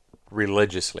that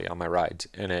religiously on my rides,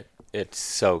 and it's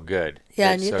so good.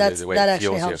 Yeah, and that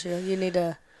actually helps you. You need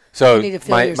to. So you need to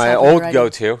feel my old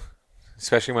go-to,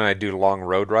 especially when I do long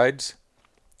road rides,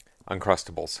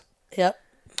 Uncrustables. Yep.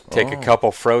 Take a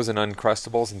couple frozen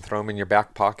Uncrustables and throw them in your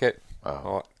back pocket.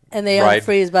 And they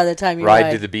unfreeze by the time you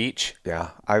ride to the beach. Yeah,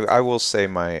 I will say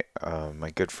my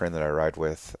good friend that I ride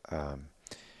with.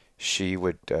 She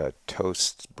would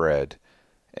toast bread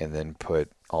and then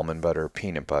put almond butter,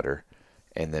 peanut butter,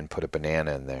 and then put a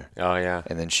banana in there. Oh, yeah.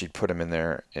 And then she'd put them in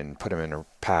there and put them in a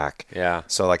pack. Yeah.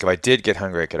 So, like, if I did get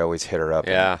hungry, I could always hit her up.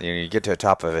 Yeah. And, you get to the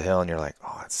top of a hill, and you're like,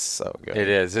 oh, it's so good. It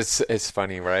is. It's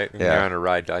funny, right? When Yeah. you're on a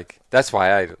ride. Like, that's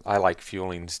why I like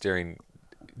fuelings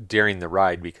during the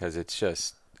ride, because it's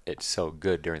so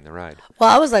good during the ride. Well,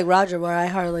 I was like Roger, where I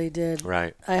hardly did.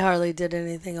 Right. I hardly did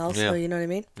anything else. Yeah. So you know what I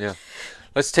mean? Yeah.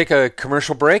 Let's take a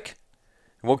commercial break.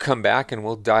 We'll come back and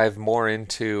we'll dive more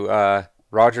into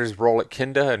Roger's role at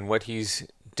Kinda and what he's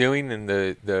doing in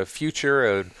the future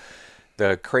of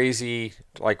the crazy,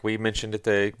 like we mentioned at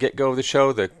the get-go of the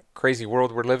show, the crazy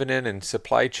world we're living in and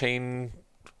supply chain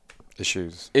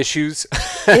Issues. issues.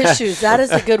 Issues. That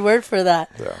is a good word for that.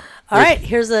 Yeah. All right.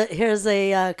 Here's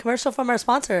a commercial from our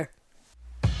sponsor.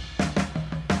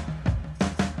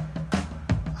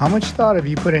 How much thought have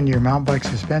you put into your mountain bike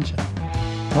suspension?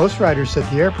 Most riders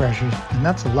set the air pressures, and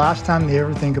that's the last time they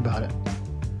ever think about it.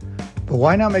 But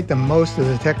why not make the most of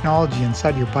the technology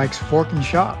inside your bike's fork and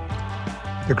shock?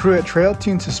 The crew at Trail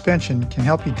Tune Suspension can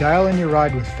help you dial in your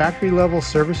ride with factory-level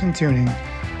service and tuning,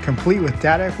 complete with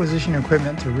data acquisition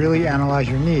equipment to really analyze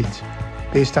your needs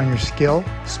based on your skill,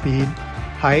 speed,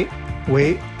 height,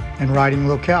 weight, and riding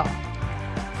locale.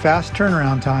 Fast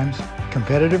turnaround times,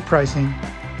 competitive pricing,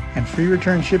 and free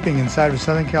return shipping inside of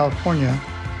Southern California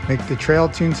make the Trail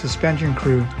Tune Suspension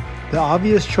crew the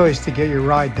obvious choice to get your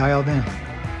ride dialed in.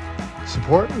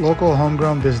 Support local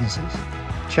homegrown businesses.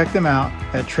 Check them out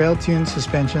at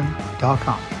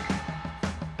trailtunesuspension.com.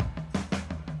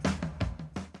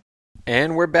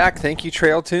 And we're back. Thank you,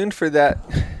 Trail Tune, for that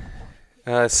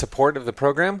support of the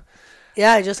program.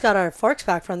 Yeah, I just got our forks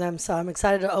back from them, so I'm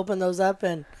excited to open those up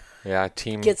and Yeah,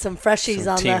 team get some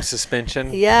freshies on team the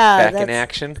suspension. Yeah, back in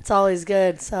action. It's always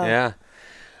good. So Yeah.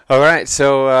 All right.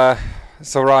 So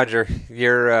Roger,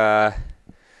 your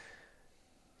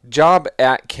job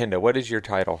at Kinda, what is your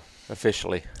title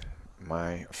officially?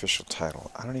 My official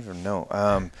title, I don't even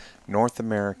know. North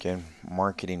American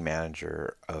Marketing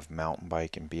Manager of Mountain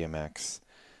Bike and BMX.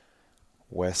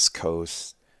 West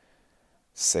Coast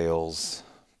Sales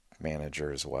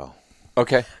Manager as well.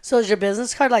 Okay. So is your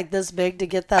business card like this big to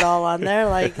get that all on there?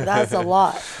 Like, that's a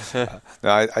lot. No,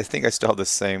 I think I still have the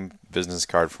same business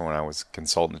card from when I was a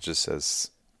consultant. It just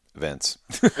says events.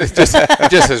 just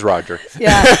as Roger.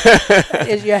 Yeah.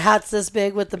 Is your hat's this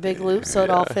big with the big loop so it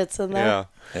all fits in there? Yeah.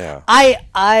 Yeah.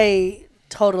 I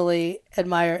totally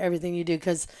admire everything you do,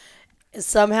 because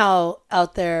somehow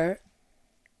out there,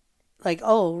 like,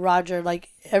 oh, Roger, like,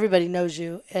 everybody knows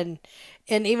you. And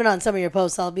even on some of your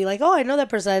posts, I'll be like, oh, I know that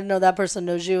person. I didn't know that person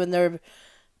knows you, and they're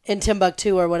in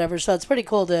Timbuktu or whatever. So it's pretty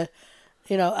cool to,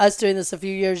 us doing this a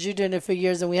few years, you doing it a few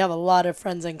years, and we have a lot of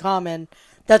friends in common.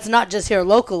 That's not just here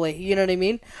locally. You know what I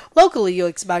mean? Locally, you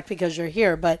expect because you're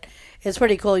here, but it's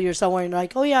pretty cool. You're somewhere and you're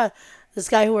like, oh, yeah, this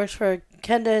guy who works for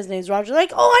Kenda, his name's Roger.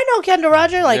 Like, oh, I know Kenda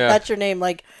Roger. Like, that's your name.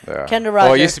 Like, Yeah. Kenda Roger.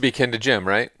 Well, it used to be Kinda Jim,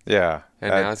 right? Yeah.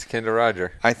 And now it's Kinda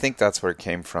Roger. I think that's where it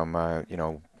came from,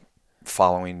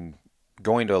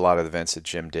 going to a lot of the events that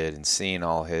Jim did and seeing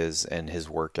all his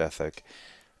work ethic.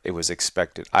 It was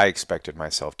expected. I expected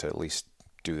myself to at least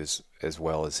do this as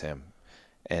well as him.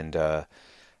 And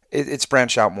it's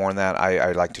branched out more than that.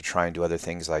 I like to try and do other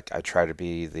things. Like, I try to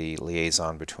be the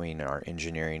liaison between our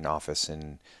engineering office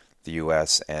in the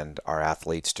U.S. and our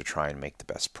athletes to try and make the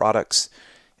best products,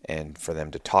 and for them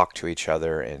to talk to each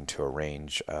other and to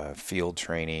arrange field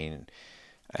training.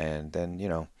 And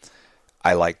then,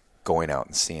 I like going out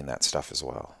and seeing that stuff as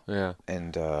well. Yeah.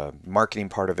 And marketing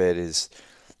part of it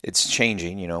it's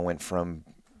changing. Went from,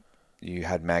 you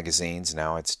had magazines,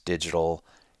 now it's digital,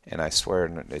 and I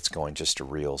swear it's going just to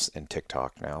Reels and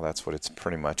TikTok now. That's what it's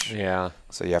pretty much. Yeah.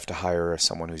 So you have to hire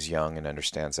someone who's young and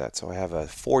understands that. So I have a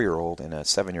 4-year-old and a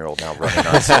 7-year-old now running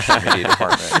our social media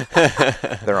department.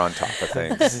 They're on top of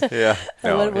things. Yeah.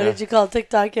 What did you call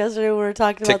TikTok yesterday? We were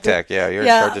talking about TikTok, yeah. You're in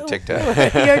charge of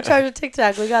TikTok. You're in charge of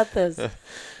TikTok. We got this.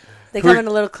 They come in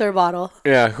a little clear bottle.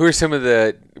 Yeah. Who are some of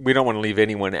we don't want to leave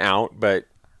anyone out, but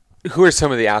who are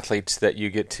some of the athletes that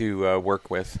you get to work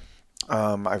with?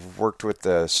 I've worked with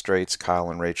the Straits,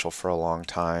 Kyle and Rachel, for a long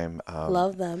time.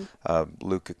 Love them.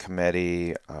 Luca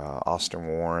Cometti, Austin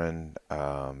Warren,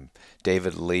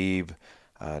 David Lieb,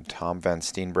 Tom Van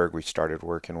Steenberg we started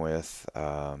working with.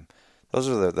 Those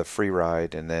are the free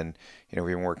ride. And then, we've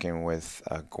been working with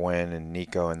Gwen and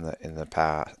Nico in the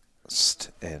past,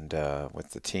 and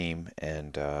with the team,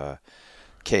 and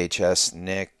KHS,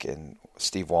 Nick and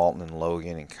Steve Walton and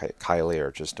Logan and Kylie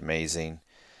are just amazing.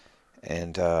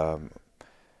 And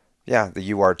Yeah,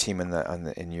 the UR team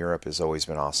in Europe has always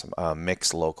been awesome.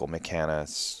 Mick's local, Mick Hanna,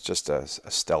 is just a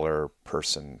stellar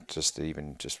person, just to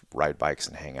even just ride bikes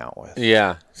and hang out with.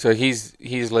 Yeah. So he's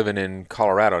living in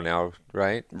Colorado now,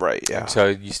 right? Right. Yeah. And so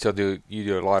you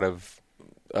do a lot of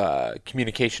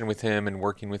communication with him and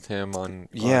working with him on.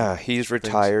 Yeah, he's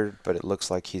retired, but it looks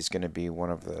like he's going to be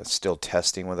one of the still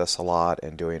testing with us a lot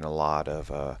and doing a lot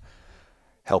of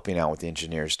helping out with the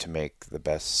engineers to make the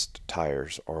best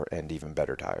tires and even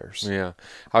better tires. Yeah,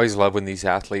 I always love when these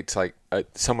athletes, like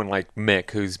someone like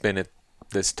Mick, who's been at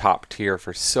this top tier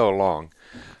for so long,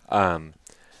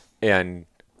 and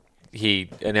he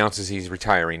announces he's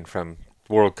retiring from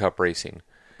World Cup racing.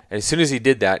 And as soon as he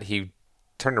did that, he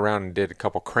turned around and did a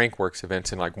couple Crankworks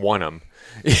events and won them.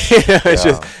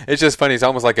 It's just funny. It's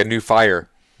almost like a new fire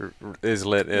is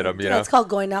lit in him. It's called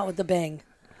going out with a bang.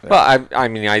 Well, I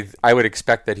mean, I would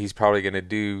expect that he's probably going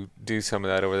to do some of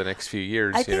that over the next few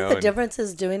years. I think the difference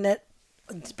is doing it,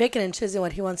 picking and choosing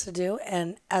what he wants to do,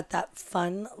 and at that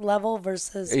fun level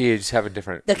versus you just have a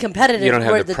different the competitive, you don't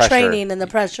have where the the training and the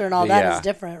pressure and all that is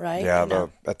different, right? Yeah,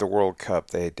 at the World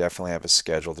Cup, they definitely have a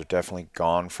schedule. They're definitely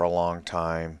gone for a long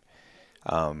time.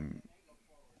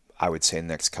 I would say in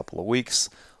the next couple of weeks,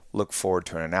 look forward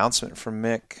to an announcement from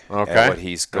Mick and what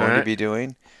he's going to be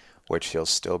doing, which he'll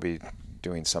still be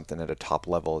doing something at a top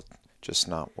level, just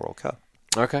not World Cup.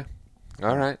 Okay.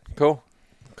 All right. Cool.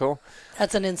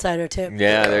 That's an insider tip.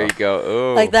 Yeah, there you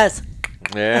go. Ooh. Like this.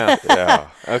 Yeah. Yeah.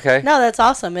 Okay. No, that's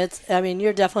awesome.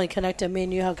 You're definitely connected. Me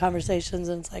and you have conversations,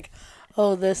 and it's like,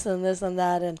 oh, this and this and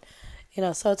that, and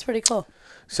so it's pretty cool.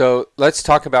 So let's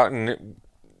talk about, and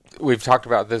we've talked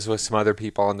about this with some other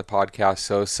people on the podcast.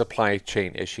 So supply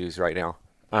chain issues right now.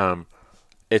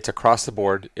 It's across the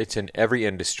board. It's in every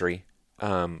industry.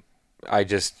 I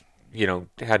just,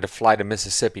 had to fly to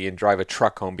Mississippi and drive a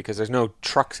truck home because there's no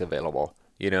trucks available,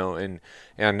 and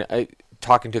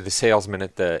talking to the salesman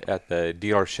at the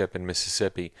dealership in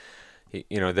Mississippi,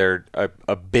 they're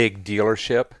a big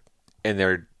dealership,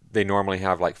 and they normally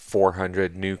have like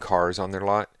 400 new cars on their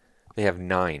lot. They have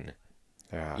 9,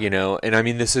 and I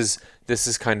mean, this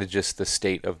is kind of just the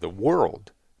state of the world.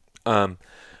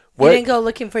 You didn't go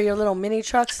looking for your little mini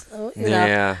trucks? Go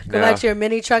back to your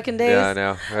mini trucking days? Yeah,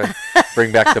 no.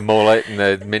 Bring back the mullet and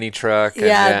the mini truck.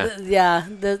 And,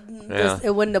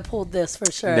 it wouldn't have pulled this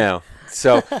for sure. No.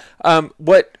 So,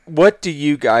 what do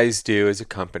you guys do as a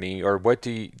company, or what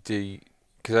do you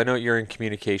because I know you're in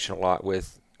communication a lot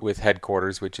with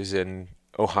headquarters, which is in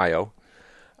Ohio.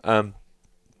 I'm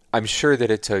sure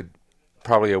that it's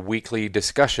probably a weekly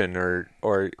discussion,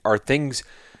 or are things...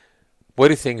 What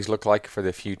do things look like for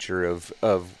the future of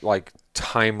like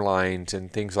timelines and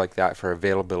things like that for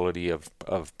availability of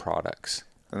products?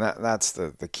 And that's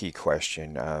the key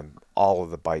question. All of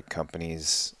the bike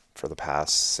companies for the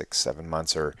past 6-7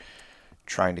 months are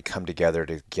trying to come together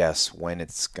to guess when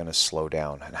it's going to slow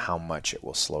down and how much it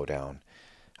will slow down.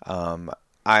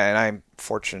 I'm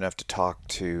fortunate enough to talk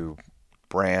to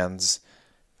brands,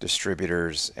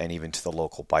 distributors, and even to the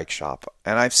local bike shop.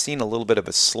 And I've seen a little bit of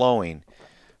a slowing,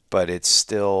 but it's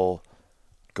still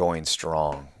going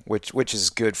strong, which is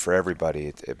good for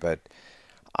everybody. But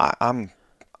I'm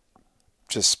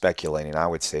just speculating. I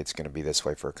would say it's going to be this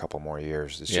way for a couple more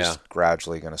years. It's just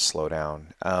gradually going to slow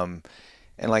down. And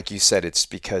like you said, it's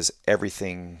because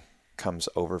everything comes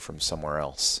over from somewhere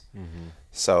else. Mm-hmm.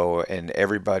 So, and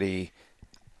everybody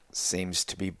seems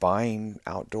to be buying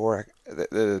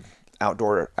the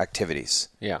outdoor activities.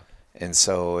 Yeah. And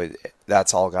so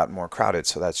that's all gotten more crowded,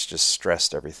 so that's just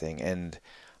stressed everything. And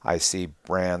I see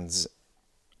brands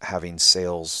having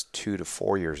sales 2 to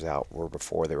 4 years out, where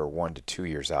before they were 1 to 2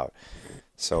 years out.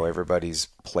 So everybody's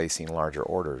placing larger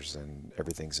orders, and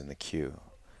everything's in the queue.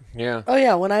 Yeah. Oh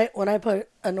yeah. When I put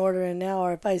an order in now,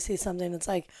 or if I see something, it's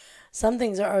like some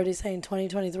things are already saying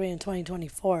 2023 and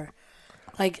 2024.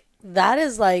 Like that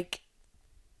is like.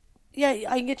 Yeah,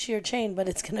 I can get you your chain, but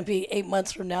it's going to be 8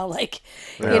 months from now,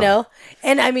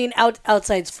 And I mean,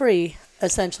 outside's free,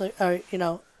 essentially, or,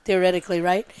 theoretically,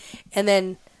 right? And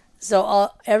then, so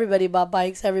everybody bought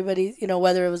bikes, everybody,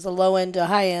 whether it was the low end to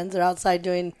high ends or outside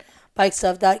doing bike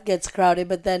stuff, that gets crowded.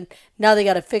 But then now they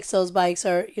got to fix those bikes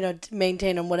or, to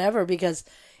maintain them, whatever, because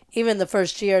even the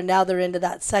first year, now they're into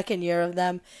that second year of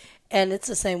them. And it's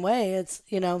the same way. It's,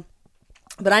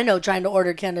 but I know trying to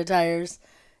order Kenda tires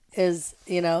is,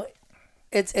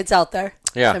 It's out there.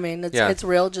 Yeah. I mean, it's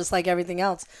real, just like everything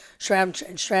else.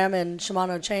 SRAM and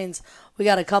Shimano chains, we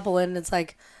got a couple in. It's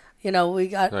like, we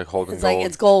got. Like holding it's gold. like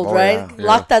it's gold, right? Yeah.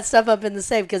 Lock that stuff up in the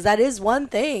safe, because that is one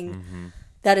thing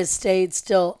that has stayed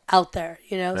still out there.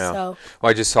 So. Well,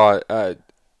 I just saw, the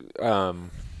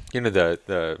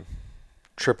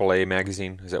AAA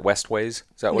magazine. Is it Westways?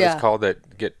 Is that what Yeah. it's called? That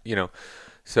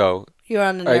so You were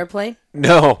on an airplane?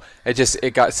 no,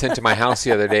 it got sent to my house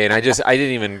the other day, and I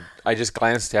just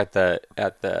glanced at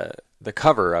the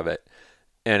cover of it,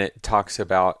 and it talks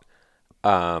about,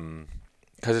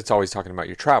 because it's always talking about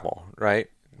your travel, right?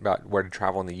 About where to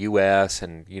travel in the U.S.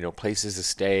 and, places to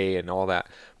stay and all that.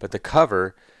 But the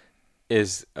cover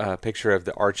is a picture of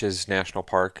the Arches National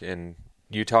Park in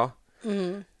Utah,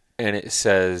 and it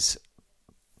says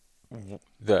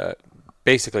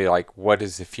basically like, what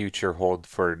does the future hold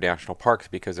for national parks,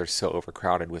 because they're so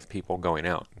overcrowded with people going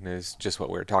out. And it's just what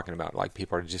we were talking about. Like,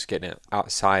 people are just getting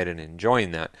outside and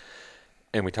enjoying that.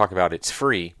 And we talk about it's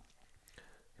free,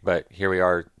 but here we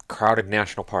are, crowded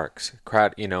national parks,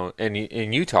 and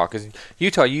in Utah, because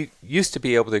Utah, you used to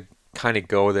be able to kind of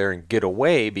go there and get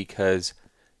away, because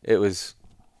it was,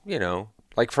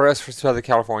 like for us, for Southern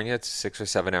California, it's a 6 or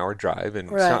 7 hour drive, and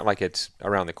Right. It's not like it's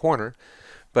around the corner.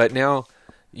 But now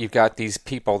you've got these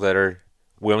people that are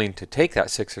willing to take that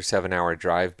 6 or 7 hour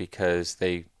drive because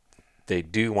they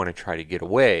do want to try to get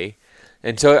away.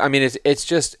 And so, I mean,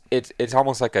 it's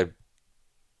almost like an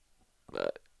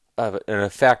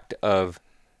effect of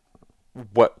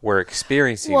what we're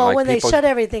experiencing. Well, like when people, they shut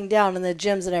everything down and the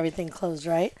gyms and everything closed,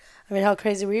 right? I mean, how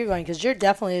crazy were you going? Because you're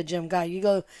definitely a gym guy.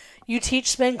 You teach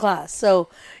spin class. So,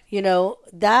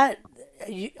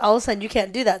 all of a sudden you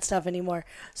can't do that stuff anymore.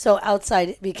 So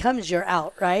outside becomes your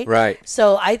out, right? Right.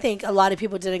 So I think a lot of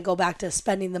people didn't go back to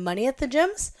spending the money at the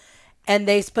gyms, and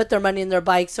they put their money in their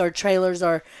bikes or trailers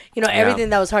or, everything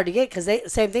that was hard to get. Because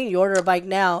same thing, you order a bike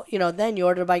now, then you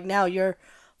order a bike now, you're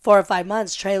 4 or 5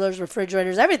 months, trailers,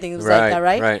 refrigerators, everything was like that,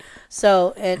 right? Right.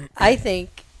 So, and I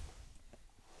think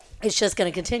it's just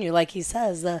going to continue, like he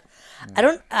says.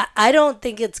 I don't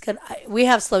think it's going to. We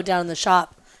have slowed down in the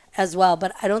shop as well,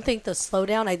 but I don't think the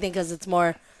slowdown. I think because it's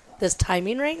more this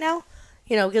timing right now,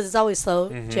 because it's always slow,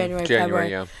 January,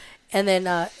 February. Yeah. And then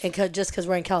just because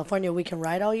we're in California, we can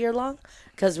ride all year long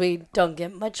because we don't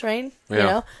get much rain.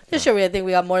 Yeah. This year I think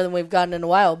we got more than we've gotten in a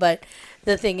while. But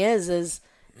the thing is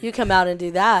you come out and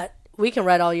do that, we can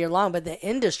ride all year long, but the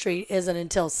industry isn't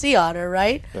until Sea Otter,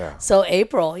 right? Yeah. So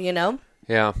April,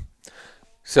 Yeah.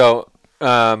 So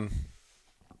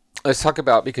let's talk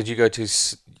about, because you go to,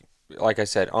 like I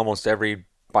said, almost every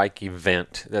bike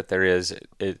event that there is,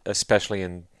 especially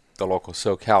in the local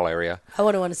SoCal area. I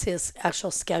wouldn't want to see an actual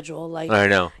schedule. Like, I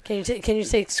know. Can you take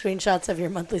screenshots of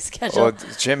your monthly schedule? Well,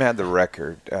 Jim had the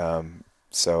record.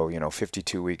 So,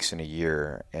 52 weeks in a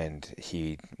year, and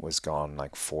he was gone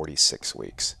like 46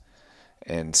 weeks.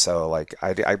 And so, like,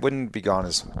 I wouldn't be gone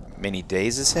as many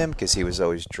days as him because he was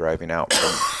always driving out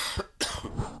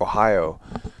from Ohio.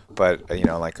 But,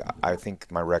 I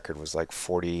think my record was like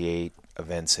 48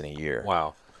 events in a year.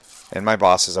 Wow. And my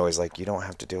boss is always like, you don't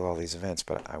have to do all these events,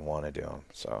 but I want to do them.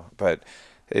 So, but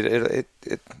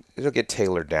it'll get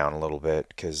tailored down a little bit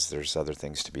because there's other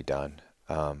things to be done.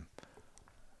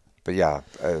 But yeah,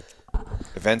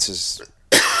 events is,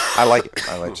 I like it.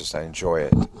 I enjoy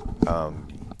it.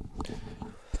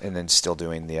 And then still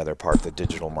doing the other part, the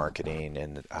digital marketing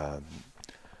and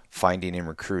finding and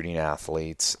recruiting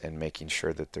athletes and making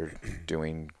sure that they're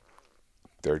doing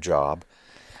their job.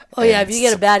 Oh yeah, if you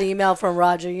get a bad email from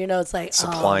Roger, it's like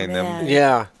supplying them. man.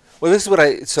 Yeah. Well, it's what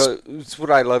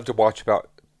I love to watch about,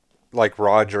 like,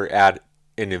 Roger at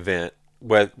an event,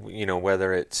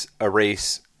 whether it's a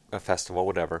race, a festival,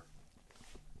 whatever.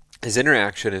 His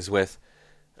interaction is with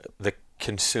the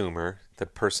consumer, the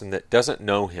person that doesn't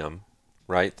know him,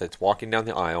 right? That's walking down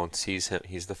the aisle and sees him.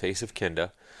 He's the face of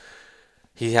Kenda.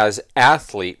 He has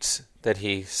athletes that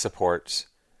he supports,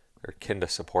 or Kenda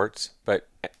supports, but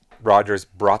Roger's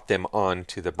brought them on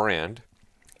to the brand,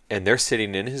 and they're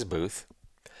sitting in his booth.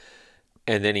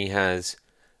 And then he has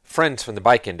friends from the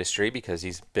bike industry, because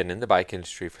he's been in the bike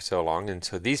industry for so long, and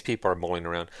so these people are mulling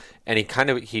around. And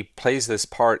he plays this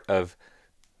part of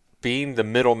being the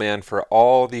middleman for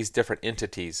all these different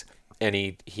entities, and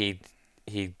he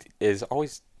is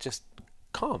always just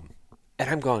calm. And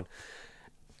I'm going,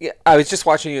 yeah. I was just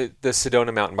watching the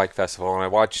Sedona Mountain Bike Festival, and I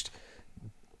watched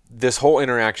this whole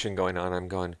interaction going on. I'm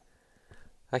going,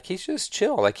 like, he's just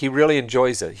chill. Like, he really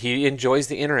enjoys it. He enjoys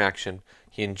the interaction.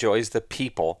 He enjoys the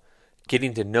people,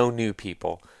 getting to know new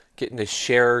people, getting to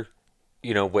share,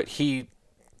 what he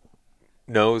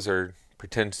knows or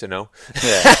pretends to know.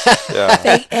 Yeah.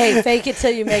 Fake it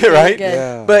till you make it Right? good.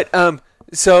 Yeah. But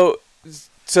so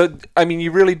I mean,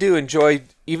 you really do enjoy,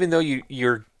 even though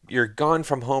you're gone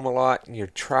from home a lot and you're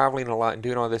traveling a lot and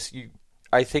doing all this.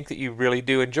 I think that you really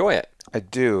do enjoy it. I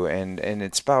do, and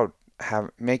it's about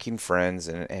making friends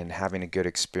and having a good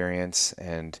experience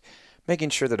and making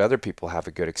sure that other people have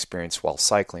a good experience while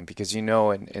cycling, because in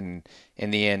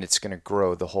the end it's going to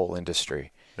grow the whole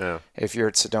industry. Yeah. If you're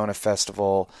at Sedona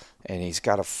Festival and he's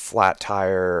got a flat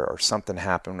tire or something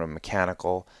happened or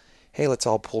mechanical, hey, let's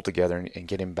all pull together and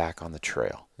get him back on the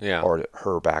trail. Yeah. Or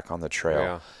her back on the trail.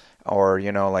 Yeah. Or,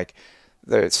 like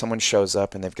someone shows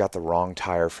up and they've got the wrong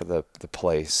tire for the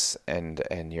place, and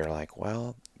you're like,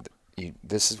 well,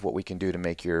 this is what we can do to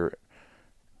make your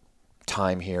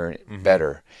time here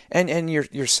better. And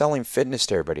you're selling fitness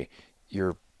to everybody.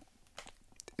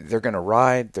 They're going to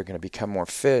ride, they're going to become more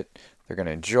fit, they're going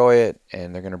to enjoy it,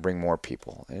 and they're going to bring more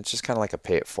people. And it's just kind of like a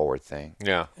pay it forward thing.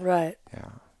 Yeah. Right. Yeah.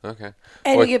 Okay.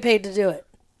 And you get paid to do it.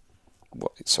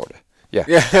 Well, sort of.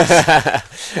 Yeah.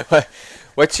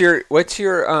 What's your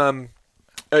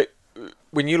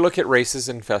when you look at races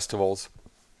and festivals,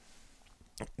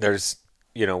 there's,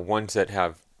 ones that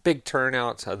have big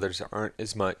turnouts, others aren't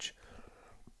as much.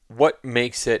 What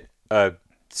makes it a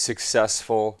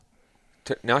successful,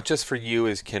 not just for you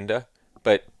as Kenda,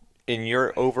 but in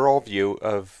your overall view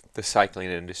of the cycling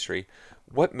industry,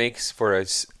 what makes for a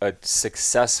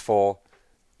successful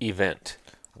event?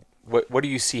 What do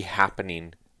you see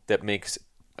happening that makes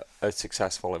a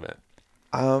successful event?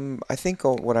 I think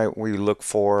what we look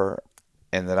for,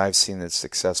 and that I've seen that's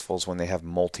successful, is when they have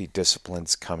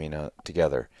multi-disciplines coming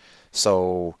together.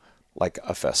 So, like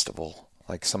a festival,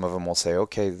 like some of them will say,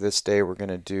 okay, this day we're going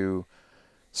to do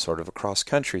sort of a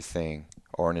cross-country thing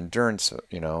or an endurance,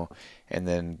 and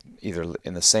then either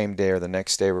in the same day or the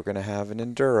next day we're going to have an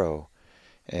enduro.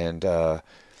 And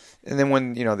then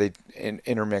when, they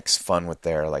intermix fun with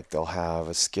there, like they'll have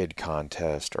a skid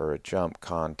contest or a jump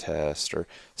contest or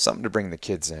something to bring the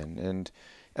kids in.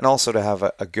 And also to have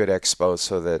a good expo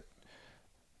so that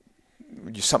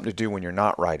something to do when you're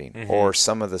not riding, or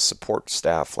some of the support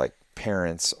staff, like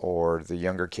parents or the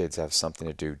younger kids, have something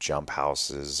to do, jump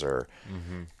houses or,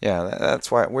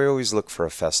 that's why we always look for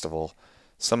a festival.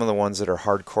 Some of the ones that are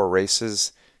hardcore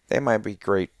races, they might be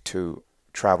great to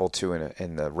travel to,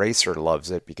 and the racer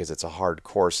loves it because it's a hard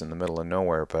course in the middle of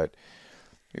nowhere, but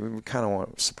we kind of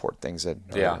want to support things that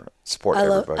support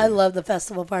everybody. I love the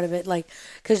festival part of it,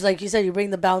 because like you said, you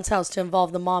bring the bounce house to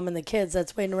involve the mom and the kids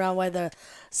that's waiting around while the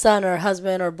son or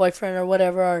husband or boyfriend or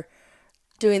whatever are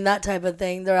doing that type of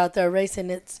thing. They're out there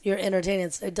racing. You're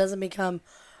entertaining. It doesn't become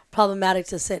problematic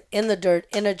to sit in the dirt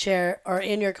in a chair or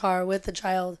in your car with the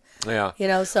child. Yeah.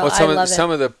 So I love it.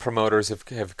 Some of the promoters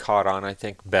have caught on, I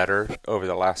think, better over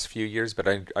the last few years. But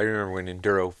I remember when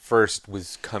Enduro first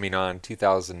was coming on,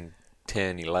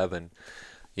 2010, 11,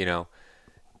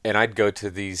 and I'd go to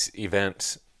these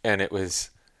events, and it was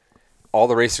all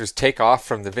the racers take off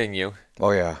from the venue.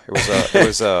 Oh yeah, it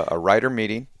was a rider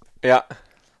meeting. Yeah.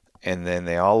 And then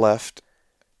they all left,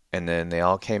 and then they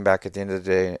all came back at the end of the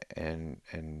day and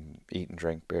eat and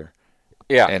drank beer.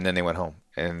 Yeah. And then they went home.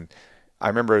 And I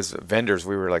remember as vendors,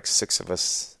 we were like 6 of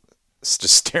us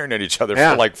just staring at each other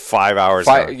for like 5 hours.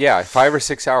 5 or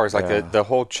 6 hours, the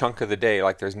whole chunk of the day.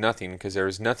 Like there's nothing, because there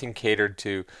was nothing catered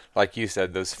to, like you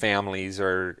said, those families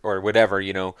or whatever.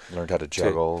 Learned how to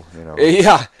juggle.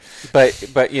 Yeah, but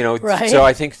right? So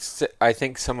I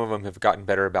think some of them have gotten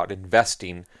better about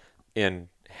investing in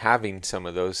having some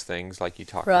of those things, like you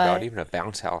talked about, even a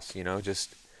bounce house.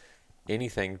 Just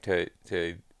anything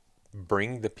to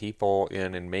bring the people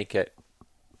in and make it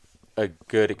a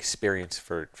good experience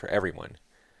for everyone.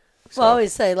 So, well, I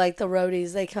always say, like the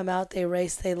roadies, they come out, they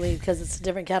race, they leave, because it's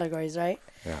different categories, right?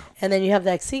 Yeah. And then you have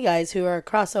the XC guys who are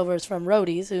crossovers from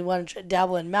roadies who want to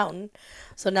dabble in mountain.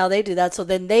 So now they do that. So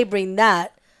then they bring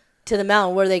that to the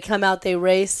mountain where they come out, they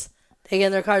race, they get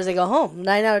in their cars, they go home.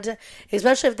 9 out of 10,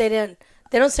 especially if they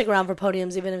don't stick around for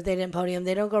podiums, even if they didn't podium.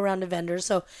 They don't go around to vendors.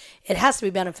 So it has to be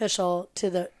beneficial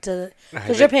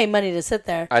because you're paying money to sit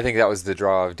there. I think that was the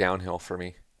draw of downhill for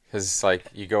me. Because it's like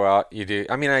you go out, you do.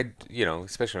 I mean,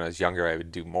 especially when I was younger, I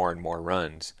would do more and more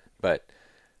runs. But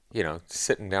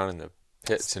sitting down in the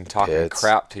pits and talking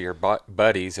crap to your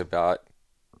buddies about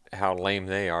how lame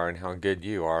they are and how good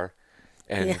you are,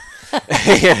 and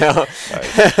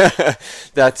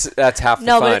that's half the fun.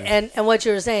 No, but and what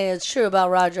you were saying is true about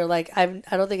Roger. Like I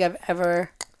don't think I've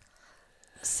ever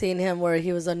seen him where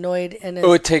he was annoyed.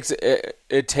 It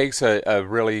takes a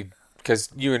really, because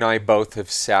you and I both have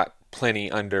sat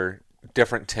plenty under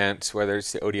different tents, whether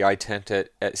it's the ODI tent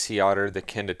at Sea Otter, the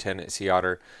Kenda tent at Sea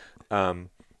Otter,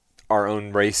 our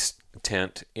own race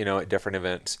tent, at different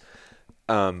events.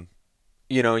 And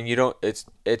you don't,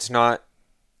 it's not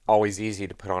always easy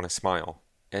to put on a smile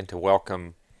and to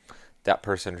welcome that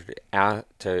person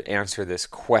to answer this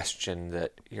question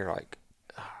that you're like,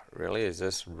 really? Is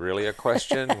this really a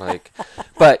question? Like,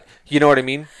 but you know what I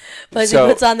mean? But he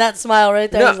puts on that smile right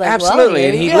there. No, He's like, absolutely, well,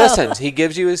 and he go. listens. He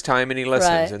gives you his time, and he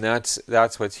listens, Right. and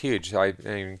that's what's huge. I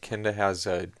mean, Kenda has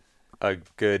a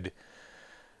good,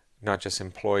 not just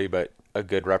employee, but a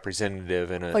good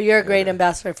representative and a. Well, you're a great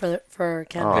ambassador for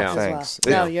Kenda Oh, as thanks.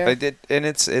 well. No, I did, and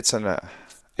it's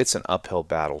an uphill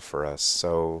battle for us.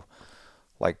 So,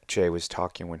 like Jay was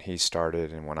talking when he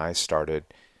started and when I started,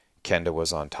 Kenda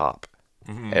was on top.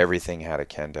 Mm-hmm. Everything had a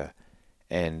Kenda,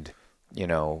 and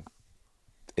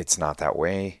it's not that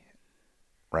way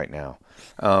right now.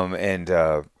 And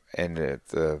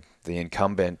the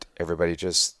incumbent, everybody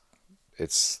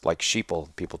it's like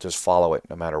sheeple. People just follow it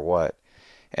no matter what.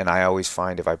 And I always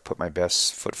find if I put my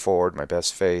best foot forward, my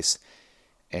best face,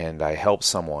 and I help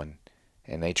someone,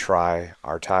 and they try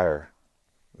our tire,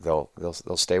 they'll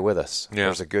stay with us. Yeah.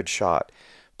 There's a good shot,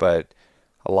 but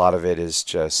a lot of it is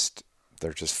just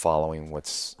they're just following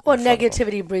what's. Well,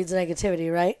 negativity breeds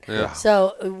negativity, right? Yeah.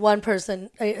 So one person,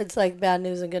 it's like bad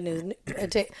news and good news.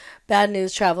 Bad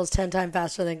news travels 10 times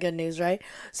faster than good news, right?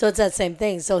 So it's that same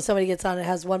thing. So if somebody gets on and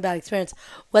has one bad experience,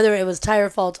 whether it was tire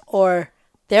fault or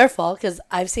their fault, because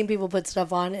I've seen people put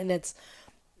stuff on and it's,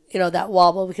 that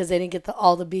wobble because they didn't get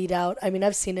all the bead out. I mean,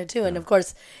 I've seen it too. And of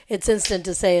course, it's instant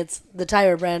to say it's the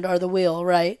tire brand or the wheel,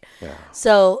 right? Yeah.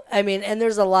 So, I mean, and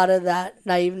there's a lot of that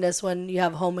naiveness when you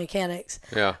have home mechanics.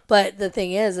 Yeah. But the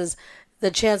thing is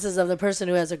the chances of the person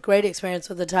who has a great experience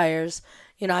with the tires,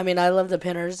 I mean, I love the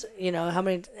pinners, how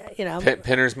many,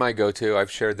 Pinner's my go-to.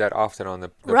 I've shared that often on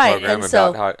the Right, program and about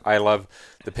so- how I love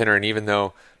the pinner. And even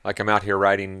though, like, I'm out here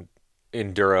riding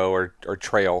enduro or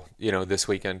trail, this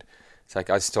weekend, it's like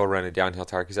I still run a downhill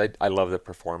tire because I love the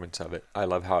performance of it. I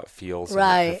love how it feels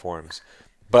Right. and it performs.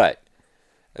 But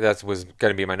that was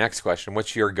going to be my next question.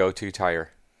 What's your go-to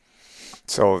tire?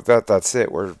 So that's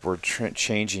it. We're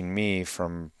changing me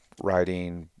from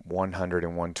riding 100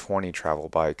 and 120 travel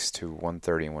bikes to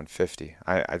 130 and 150.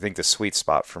 I think the sweet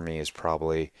spot for me is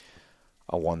probably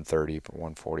a 130 or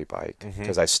 140 bike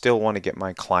because I still want to get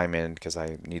my climb in because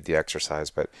I need the exercise,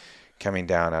 but coming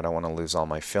down, I don't want to lose all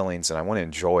my fillings and I want to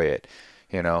enjoy it,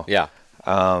 Yeah.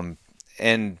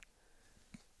 And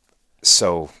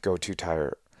so go-to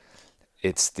tire,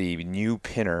 it's the new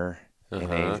pinner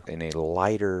in a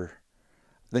lighter,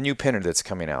 the new pinner that's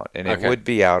coming out, and it would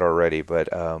be out already,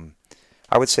 but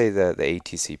I would say the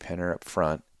ATC pinner up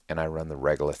front, and I run the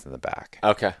Regolith in the back.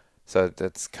 Okay. So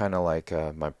that's kind of like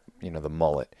my the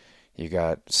mullet. You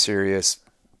got serious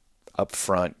up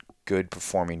front, good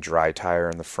performing dry tire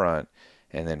in the front,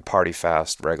 and then party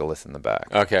fast Regolith in the back.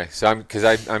 Okay. So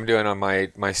I'm doing on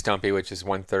my Stumpy, which is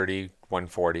 130,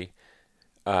 140,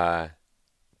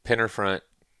 pinner front,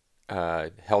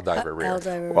 Helldiver rear.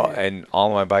 Helldiver Well, rear. and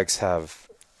all my bikes have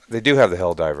the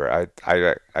Helldiver.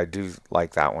 I do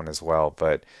like that one as well,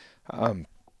 but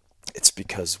it's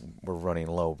because we're running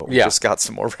low, but we Yeah. just got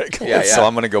some more Regolith, Yeah. so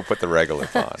I'm going to go put the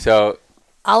Regolith on. So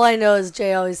All I know is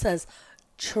Jay always says,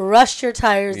 trust your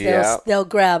tires. Yeah. They'll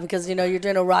grab because, you're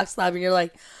doing a rock slab and you're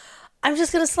like, I'm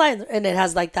just going to slide. And it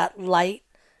has like that light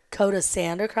coat of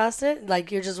sand across it.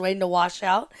 Like you're just waiting to wash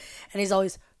out. And he's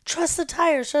always, trust the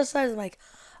tires. I'm like,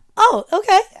 oh,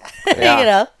 okay.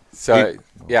 Yeah. So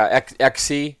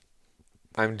XC,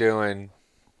 I'm doing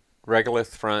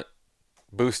Regolith front,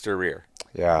 booster rear.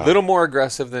 Yeah. A little more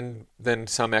aggressive than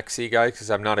some XC guys because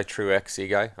I'm not a true XC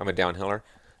guy. I'm a downhiller.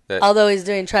 Although he's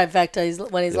doing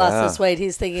trifecta, when he's lost this weight,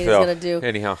 he's thinking he's going to do.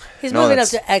 Anyhow, He's No, moving up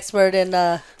that's- to expert in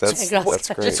that's cross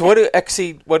country. great. so what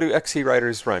do XC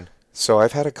riders run? So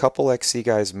I've had a couple XC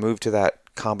guys move to that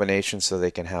combination so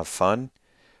they can have fun,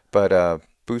 but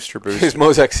booster. Because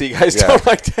most XC guys Yeah. don't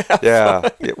like to have. Yeah.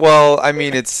 Well, I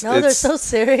mean, No, they're so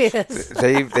serious.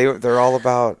 they're all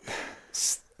about.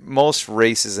 Most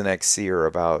races in XC are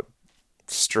about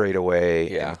straightaway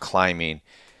Yeah. and climbing.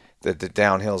 The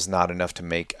downhill's not enough to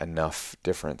make enough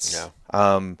difference. Yeah.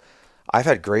 I've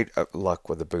had great luck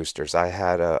with the boosters. I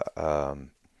had a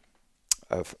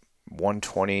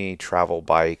 120 travel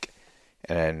bike,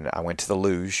 and I went to the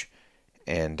luge,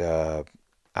 and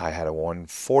I had a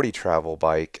 140 travel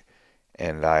bike,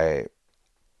 and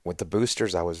with the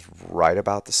boosters, I was right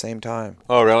about the same time.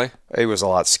 Oh, really? It was a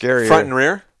lot scarier. Front and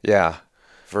rear? Yeah.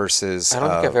 Versus. I don't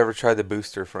think I've ever tried the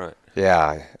booster front.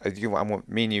 Yeah.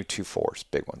 Me and you, 2.4s,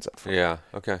 big ones up front. Yeah.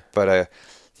 Okay. But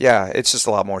yeah, it's just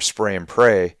a lot more spray and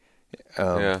pray.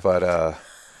 Yeah. But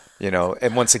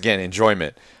and once again,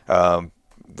 enjoyment.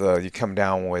 You come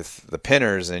down with the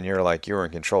pinners and you're like you were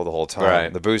in control the whole time.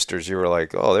 Right. The boosters, you were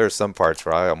like, oh, there's some parts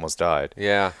where I almost died.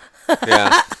 Yeah.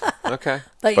 Yeah. Okay.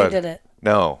 But you didn't.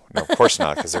 No, of course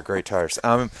not, because they're great tires.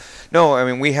 No, I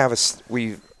mean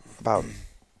we about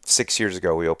 6 years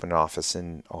ago, we opened an office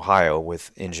in Ohio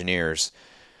with engineers,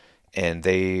 and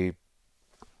it's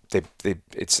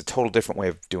a total different way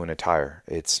of doing a tire.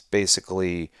 It's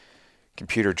basically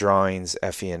computer drawings,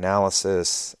 FE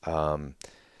analysis.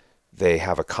 They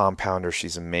have a compounder.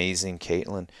 She's amazing,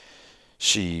 Caitlin.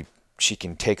 She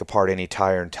can take apart any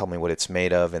tire and tell me what it's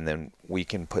made of, and then we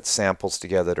can put samples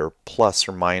together that are plus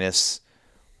or minus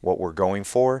what we're going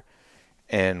for,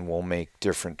 and we'll make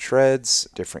different treads,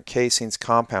 different casings,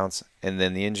 compounds, and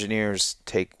then the engineers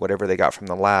take whatever they got from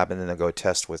the lab, and then they'll go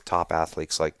test with top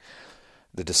athletes like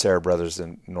the DeSera brothers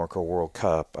in Norco World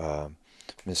Cup,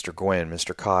 Mr. Gwynn,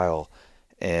 Mr. Kyle,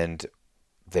 and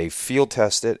they field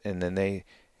test it, and then they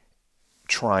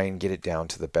try and get it down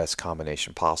to the best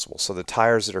combination possible. So the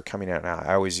tires that are coming out now,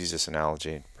 I always use this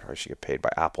analogy, probably should get paid by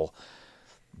Apple.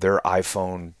 They're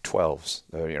iPhone 12s,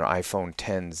 iPhone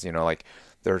 10s, like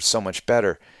they're so much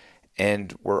better.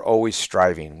 And we're always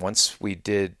striving. Once we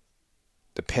did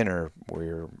the Pinner,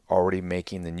 we're already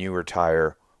making the newer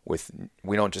tire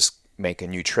we don't just make a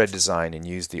new tread design and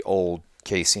use the old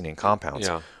casing and compounds.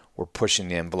 Yeah. We're pushing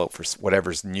the envelope for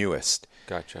whatever's newest.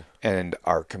 Gotcha. And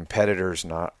our competitors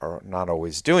are not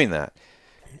always doing that.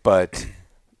 But,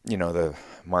 the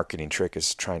marketing trick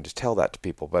is trying to tell that to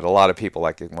people. But a lot of people,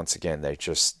 once again, they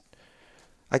just,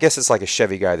 I guess it's like a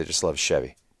Chevy guy that just loves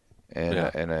Chevy. And,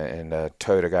 and a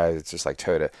Toyota guy that's just like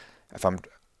Toyota.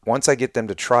 Once I get them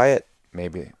to try it,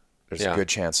 maybe there's a good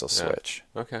chance they'll switch.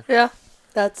 Okay. Yeah,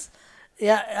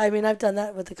 I mean, I've done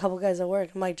that with a couple guys at work.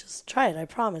 I'm like, just try it. I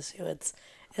promise you,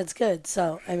 it's good.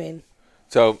 So, I mean.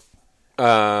 So,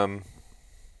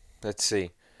 let's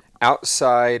see.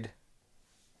 Outside,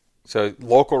 so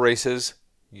local races,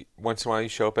 once in a while you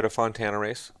show up at a Fontana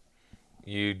race.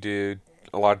 You do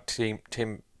a lot of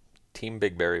team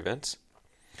Big Bear events.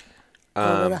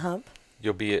 Over the hump.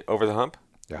 You'll be at Over the Hump.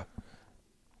 Yeah.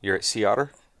 You're at Sea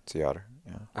Otter. Sea Otter,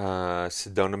 yeah.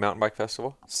 Sedona Mountain Bike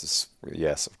Festival.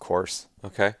 Yes, of course.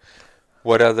 Okay.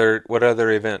 What other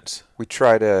events? We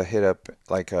try to hit up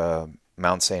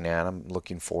Mount St. Anne. I'm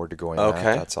looking forward to going Okay.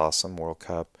 there. That's awesome. World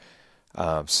Cup.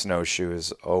 Snowshoe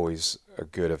is always a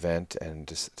good event and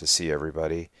to see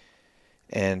everybody.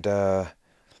 And a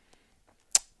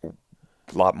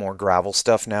lot more gravel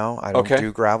stuff now. I don't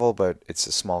do gravel, but it's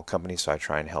a small company, so I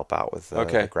try and help out with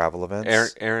the gravel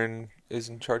events. Aaron is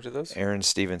in charge of those? Aaron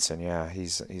Stevenson, yeah.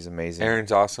 He's amazing.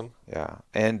 Aaron's awesome. Yeah.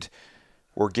 And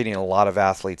we're getting a lot of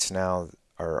athletes now.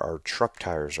 Our truck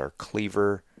tires, our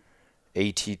Cleaver,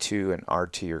 AT2 and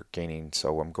RT are gaining,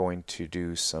 so I'm going to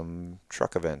do some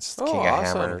truck events. The King of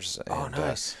Hammers. And,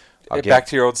 nice. I'll Back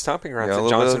to your old stomping grounds at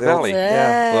Johnson Valley.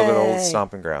 Yeah, a little bit of old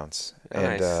stomping grounds.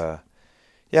 Nice.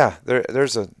 And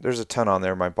there's a ton on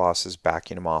there. My boss is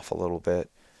backing them off a little bit,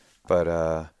 but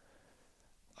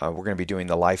we're going to be doing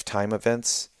the Lifetime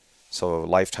events. So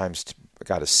Lifetime's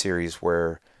got a series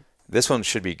where this one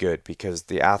should be good because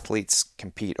the athletes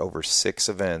compete over 6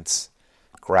 events,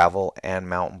 gravel and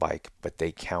mountain bike, but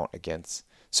they count against.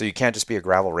 So you can't just be a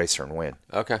gravel racer and win.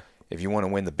 Okay. If you want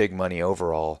to win the big money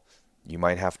overall, you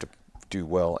might have to do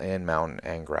well in mountain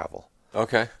and gravel.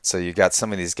 Okay. So you got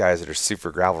some of these guys that are super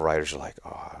gravel riders. Are like,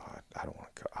 I don't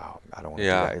want to go. I don't want to do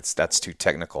that. That's too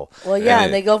technical. Well, yeah,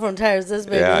 and they go from tires this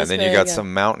big. Yeah, to and then you got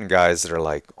some mountain guys that are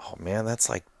like, oh man, that's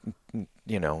like,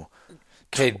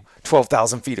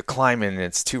 12,000 feet of climbing, and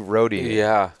it's too roady.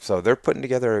 Yeah. So they're putting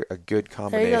together a good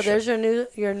combination. There you go. There's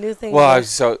your new thing. Well,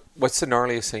 so what's the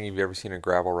gnarliest thing you've ever seen a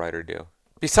gravel rider do?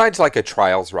 Besides like a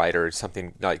trials rider or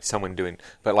something like someone doing,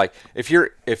 but like if you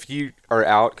are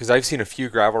out, because I've seen a few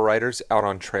gravel riders out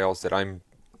on trails that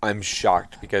I'm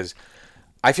shocked because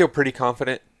I feel pretty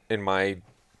confident in my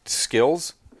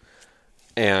skills,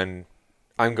 and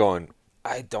I'm going,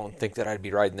 I don't think that I'd be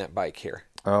riding that bike here.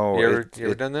 Oh, you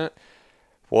ever done that?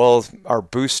 Well, our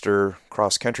booster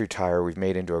cross-country tire we've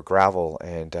made into a gravel,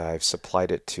 and I've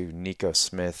supplied it to Nico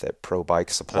Smith at Pro Bike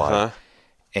Supply. Uh-huh.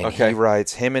 And he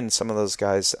rides, him and some of those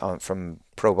guys from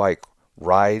Pro Bike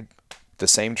ride the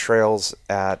same trails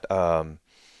at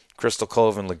Crystal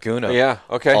Cove and Laguna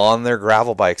on their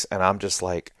gravel bikes. And I'm just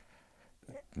like,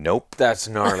 nope. That's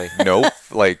gnarly. Nope.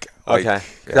 Okay.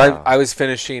 Yeah. I was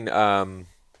finishing Hog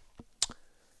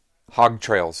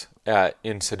Trails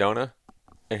in Sedona,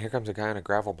 and here comes a guy on a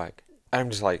gravel bike. I'm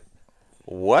just like,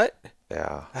 what?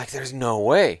 Yeah. Like, there's no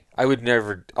way. I would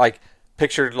never,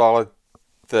 picture all of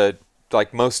the,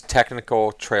 most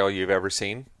technical trail you've ever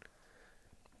seen.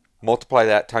 Multiply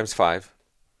that times 5,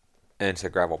 and it's a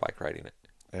gravel bike riding it.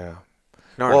 Yeah.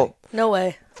 Gnarly. Well, no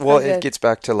way. Well, it gets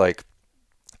back to,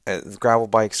 gravel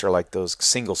bikes are like those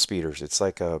single speeders. It's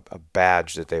like a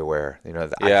badge that they wear.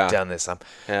 I've done this.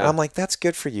 I'm like, that's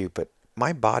good for you, but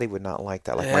my body would not like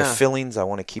that. Like my Yeah. fillings, I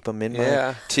want to keep them in my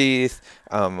Yeah. teeth,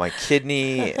 my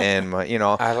kidney, and my,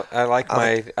 I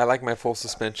like my full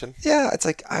suspension. yeah, it's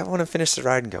like I want to finish the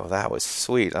ride and go, that was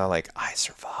sweet. And I'm like, I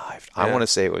survived. I Yeah. want to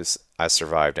say I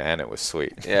survived and it was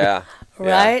sweet. Yeah.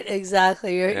 Right?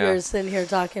 Exactly. You're Yeah. you're sitting here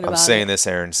talking about I'm saying it. this,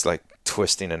 Aaron's like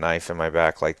twisting a knife in my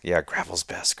back, like, yeah, gravel's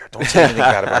best. Don't tell me anything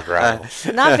bad about gravel.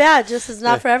 Not bad. Just it's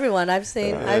not for everyone. I've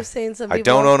seen some people. I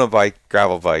don't own a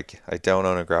gravel bike. I don't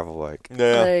own a gravel bike.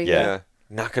 There you go. Yeah. Yeah.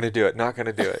 Not gonna do it. Not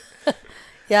gonna do it.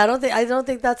 Yeah, I don't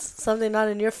think that's something not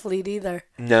in your fleet either.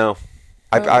 No.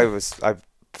 I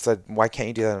said, why can't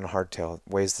you do that on a hardtail? It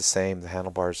weighs the same. The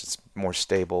handlebars, it's more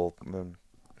stable.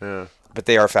 Yeah. But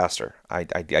they are faster. I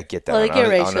get that. Well, the On gear a-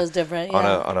 ratio is different. on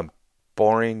Yeah. a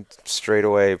boring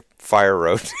straightaway fire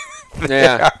road. Yeah. They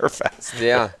are fast.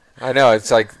 Yeah. I know.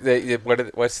 It's like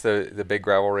what's the big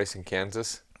gravel race in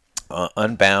Kansas?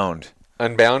 Unbound.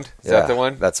 Unbound? Is that the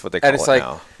one? That's what they call And it's it like,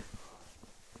 now.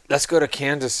 let's go to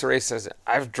Kansas to race.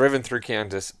 I've driven through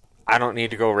Kansas. I don't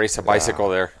need to go race a bicycle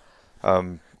there.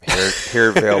 Here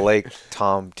at Vail Lake,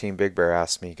 Team Big Bear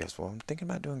asked me, he goes, well, I'm thinking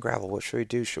about doing gravel. What should we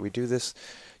do? Should we do this,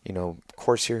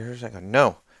 course here? I go,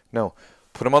 no.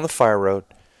 Put them on the fire road,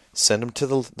 send them to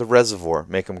the reservoir,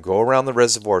 make them go around the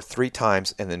reservoir 3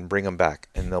 times, and then bring them back,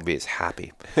 and they'll be as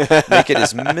happy. Make it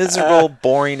as miserable,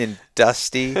 boring, and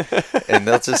dusty, and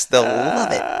they'll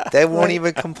love it. They won't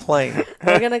even complain.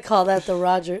 We're gonna call that the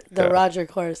Roger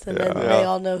course, and then they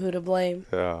all know who to blame.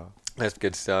 Yeah. That's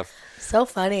good stuff. So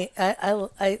funny.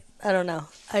 I don't know.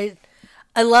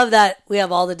 I love that we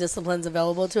have all the disciplines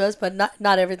available to us, but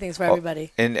not everything's for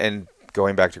everybody. And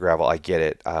going back to gravel, I get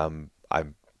it.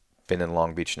 I've been in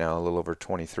Long Beach now a little over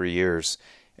 23 years,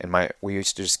 and we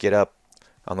used to just get up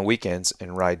on the weekends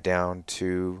and ride down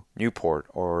to Newport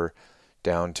or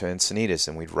down to Encinitas,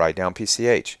 and we'd ride down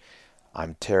PCH. I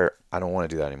don't want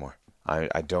to do that anymore.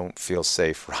 I don't feel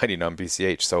safe riding on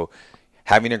PCH. So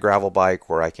having a gravel bike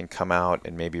where I can come out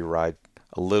and maybe ride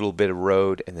a little bit of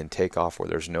road and then take off where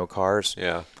there's no cars,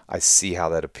 Yeah. I see how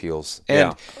that appeals. Yeah.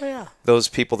 And Oh, yeah. those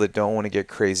people that don't want to get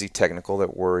crazy technical,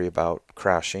 that worry about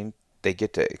crashing, they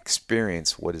get to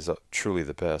experience what is truly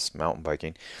the best mountain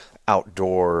biking,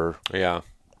 outdoor Yeah.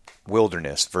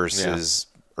 wilderness versus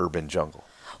urban jungle.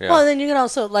 Yeah. Well, and then you can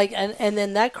also and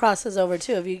then that crosses over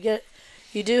too. If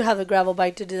you do have a gravel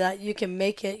bike to do that, you can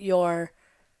make it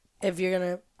if you're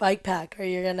gonna bike pack or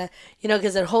you're gonna,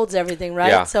 because it holds everything,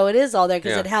 right? Yeah. So it is all there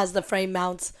because Yeah. it has the frame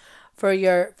mounts for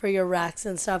your racks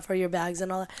and stuff, for your bags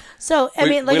and all that. So I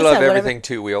mean, like we you love said, everything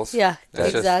whatever. 2 wheels. Yeah,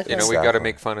 That's exactly. Just, we got to Exactly.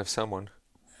 make fun of someone.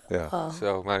 Yeah. Oh.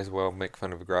 So might as well make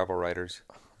fun of gravel riders.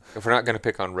 If we're not going to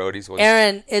pick on roadies, we'll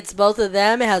Aaron, it's both of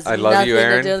them. It has I love nothing you,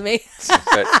 Aaron. to do with me,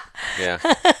 but,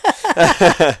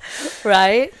 yeah.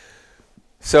 right?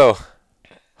 So,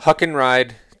 Huck and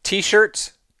Ride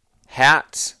T-shirts,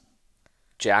 hats,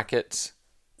 jackets,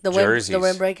 jerseys, the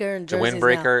windbreaker and the jerseys. now.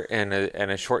 windbreaker,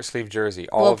 and a short sleeve jersey,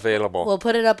 all available. We'll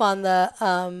put it up on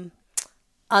the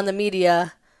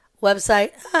media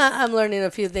website. I'm learning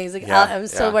a few things. Like, Yeah, I'm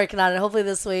still yeah. working on it. Hopefully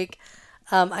this week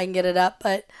I can get it up.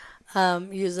 But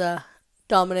use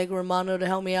Dominic Romano to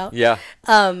help me out. yeah,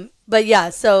 But yeah,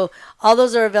 so all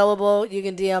those are available. You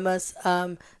can DM us.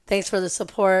 Thanks for the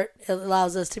support. It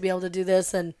allows us to be able to do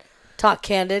this and talk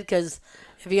candid because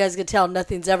if you guys could tell,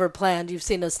 nothing's ever planned. You've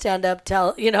seen us stand up,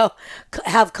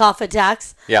 have cough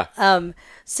attacks. yeah.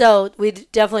 So we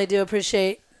definitely do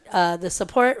appreciate the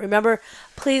support. Remember,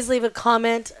 please leave a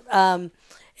comment.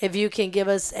 If you can give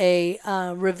us a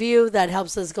review, that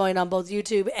helps us going on both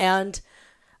YouTube and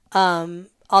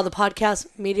all the podcast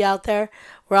media out there.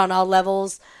 We're on all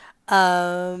levels.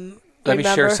 Let me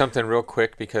share something real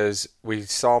quick because we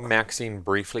saw Maxine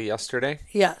briefly yesterday.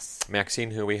 Yes.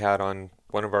 Maxine, who we had on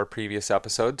one of our previous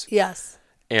episodes. Yes.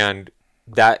 And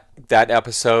that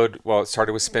episode, well, it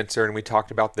started with Spencer, and we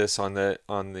talked about this on the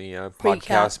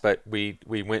podcast. But we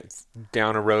went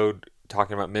down a road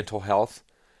talking about mental health,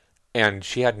 and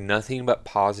she had nothing but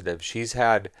positive. She's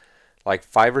had like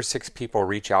 5 or 6 people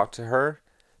reach out to her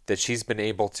that she's been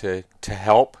able to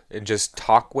help and just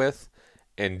talk with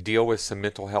and deal with some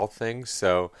mental health things.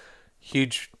 So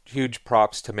huge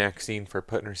props to Maxine for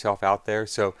putting herself out there.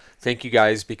 So thank you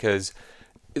guys, because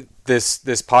this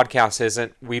podcast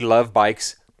isn't, we love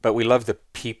bikes, but we love the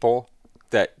people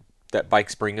that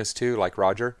bikes bring us to, like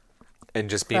Roger, and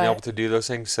just being able to do those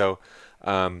things. So,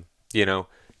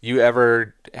 you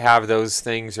ever have those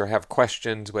things or have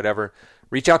questions, whatever,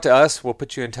 reach out to us. We'll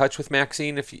put you in touch with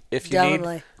Maxine if you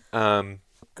Definitely. need. I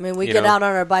mean, we get out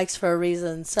on our bikes for a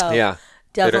reason. So Yeah.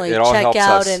 definitely It all check helps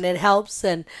out, us. and it helps,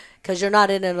 and because you're not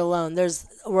in it alone.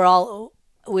 We're all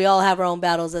we all have our own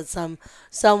battles at some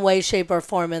way, shape, or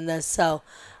form in this. So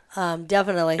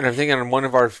definitely. And I'm thinking on one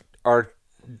of our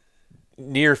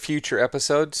near future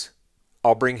episodes,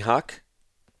 I'll bring Huck.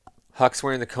 Huck's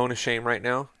wearing the cone of shame right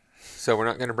now, so we're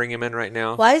not going to bring him in right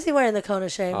now. Why is he wearing the cone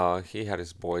of shame? Oh, he had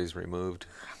his boys removed.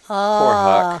 Oh, Poor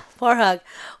Huck. Poor Huck.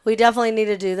 We definitely need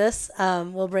to do this.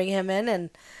 We'll bring him in. And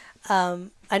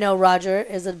I know Roger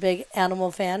is a big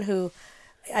animal fan who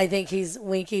I think he's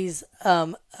Winky's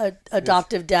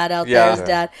adoptive dad out there. His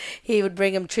dad. He would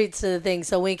bring him treats to the thing.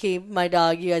 So Winky, my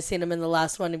dog, you guys seen him in the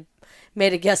last one. He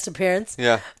made a guest appearance.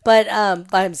 Yeah. But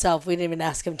by himself. We didn't even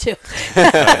ask him to.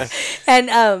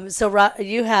 And so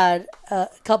you had a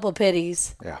couple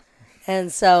pitties. Yeah.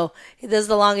 And so this is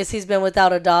the longest he's been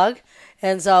without a dog.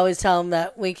 And so I always tell him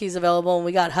that Winky's available. And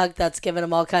we got Huck that's giving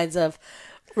him all kinds of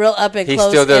real up and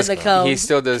close in the cone. He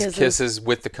still does kisses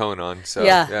with the cone on. So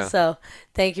yeah. So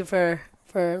thank you for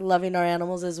loving our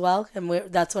animals as well. And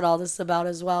that's what all this is about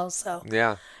as well. So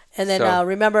yeah. And then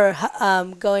remember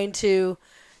going to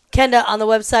Kenda on the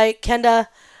website. Kenda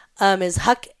is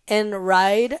Huck and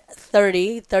Ride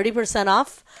 30%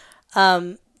 off.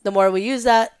 The more we use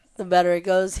that, the better it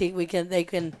goes. They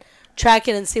can track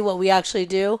it and see what we actually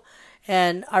do.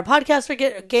 And our podcasts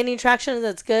are gaining traction.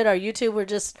 That's good. Our YouTube, we're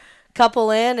just a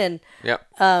couple in, and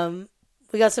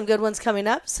we got some good ones coming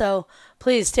up. So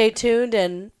please stay tuned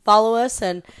and follow us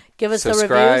and give us the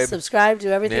reviews. Subscribe. Do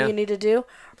everything you need to do.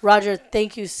 Roger,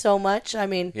 thank you so much. I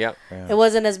mean, it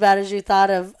wasn't as bad as you thought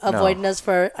of avoiding us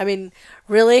for, I mean,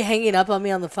 really hanging up on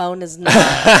me on the phone is not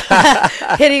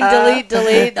hitting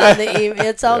delete on the email.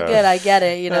 It's all good. I get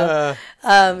it, you know.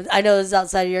 I know this is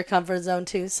outside of your comfort zone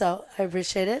too, so I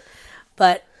appreciate it.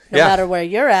 But no matter where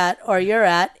you're at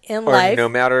in life. Or no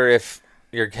matter if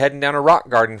you're heading down a rock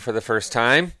garden for the first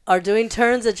time. Or doing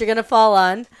turns that you're going to fall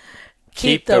on.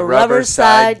 Keep the rubber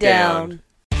side down.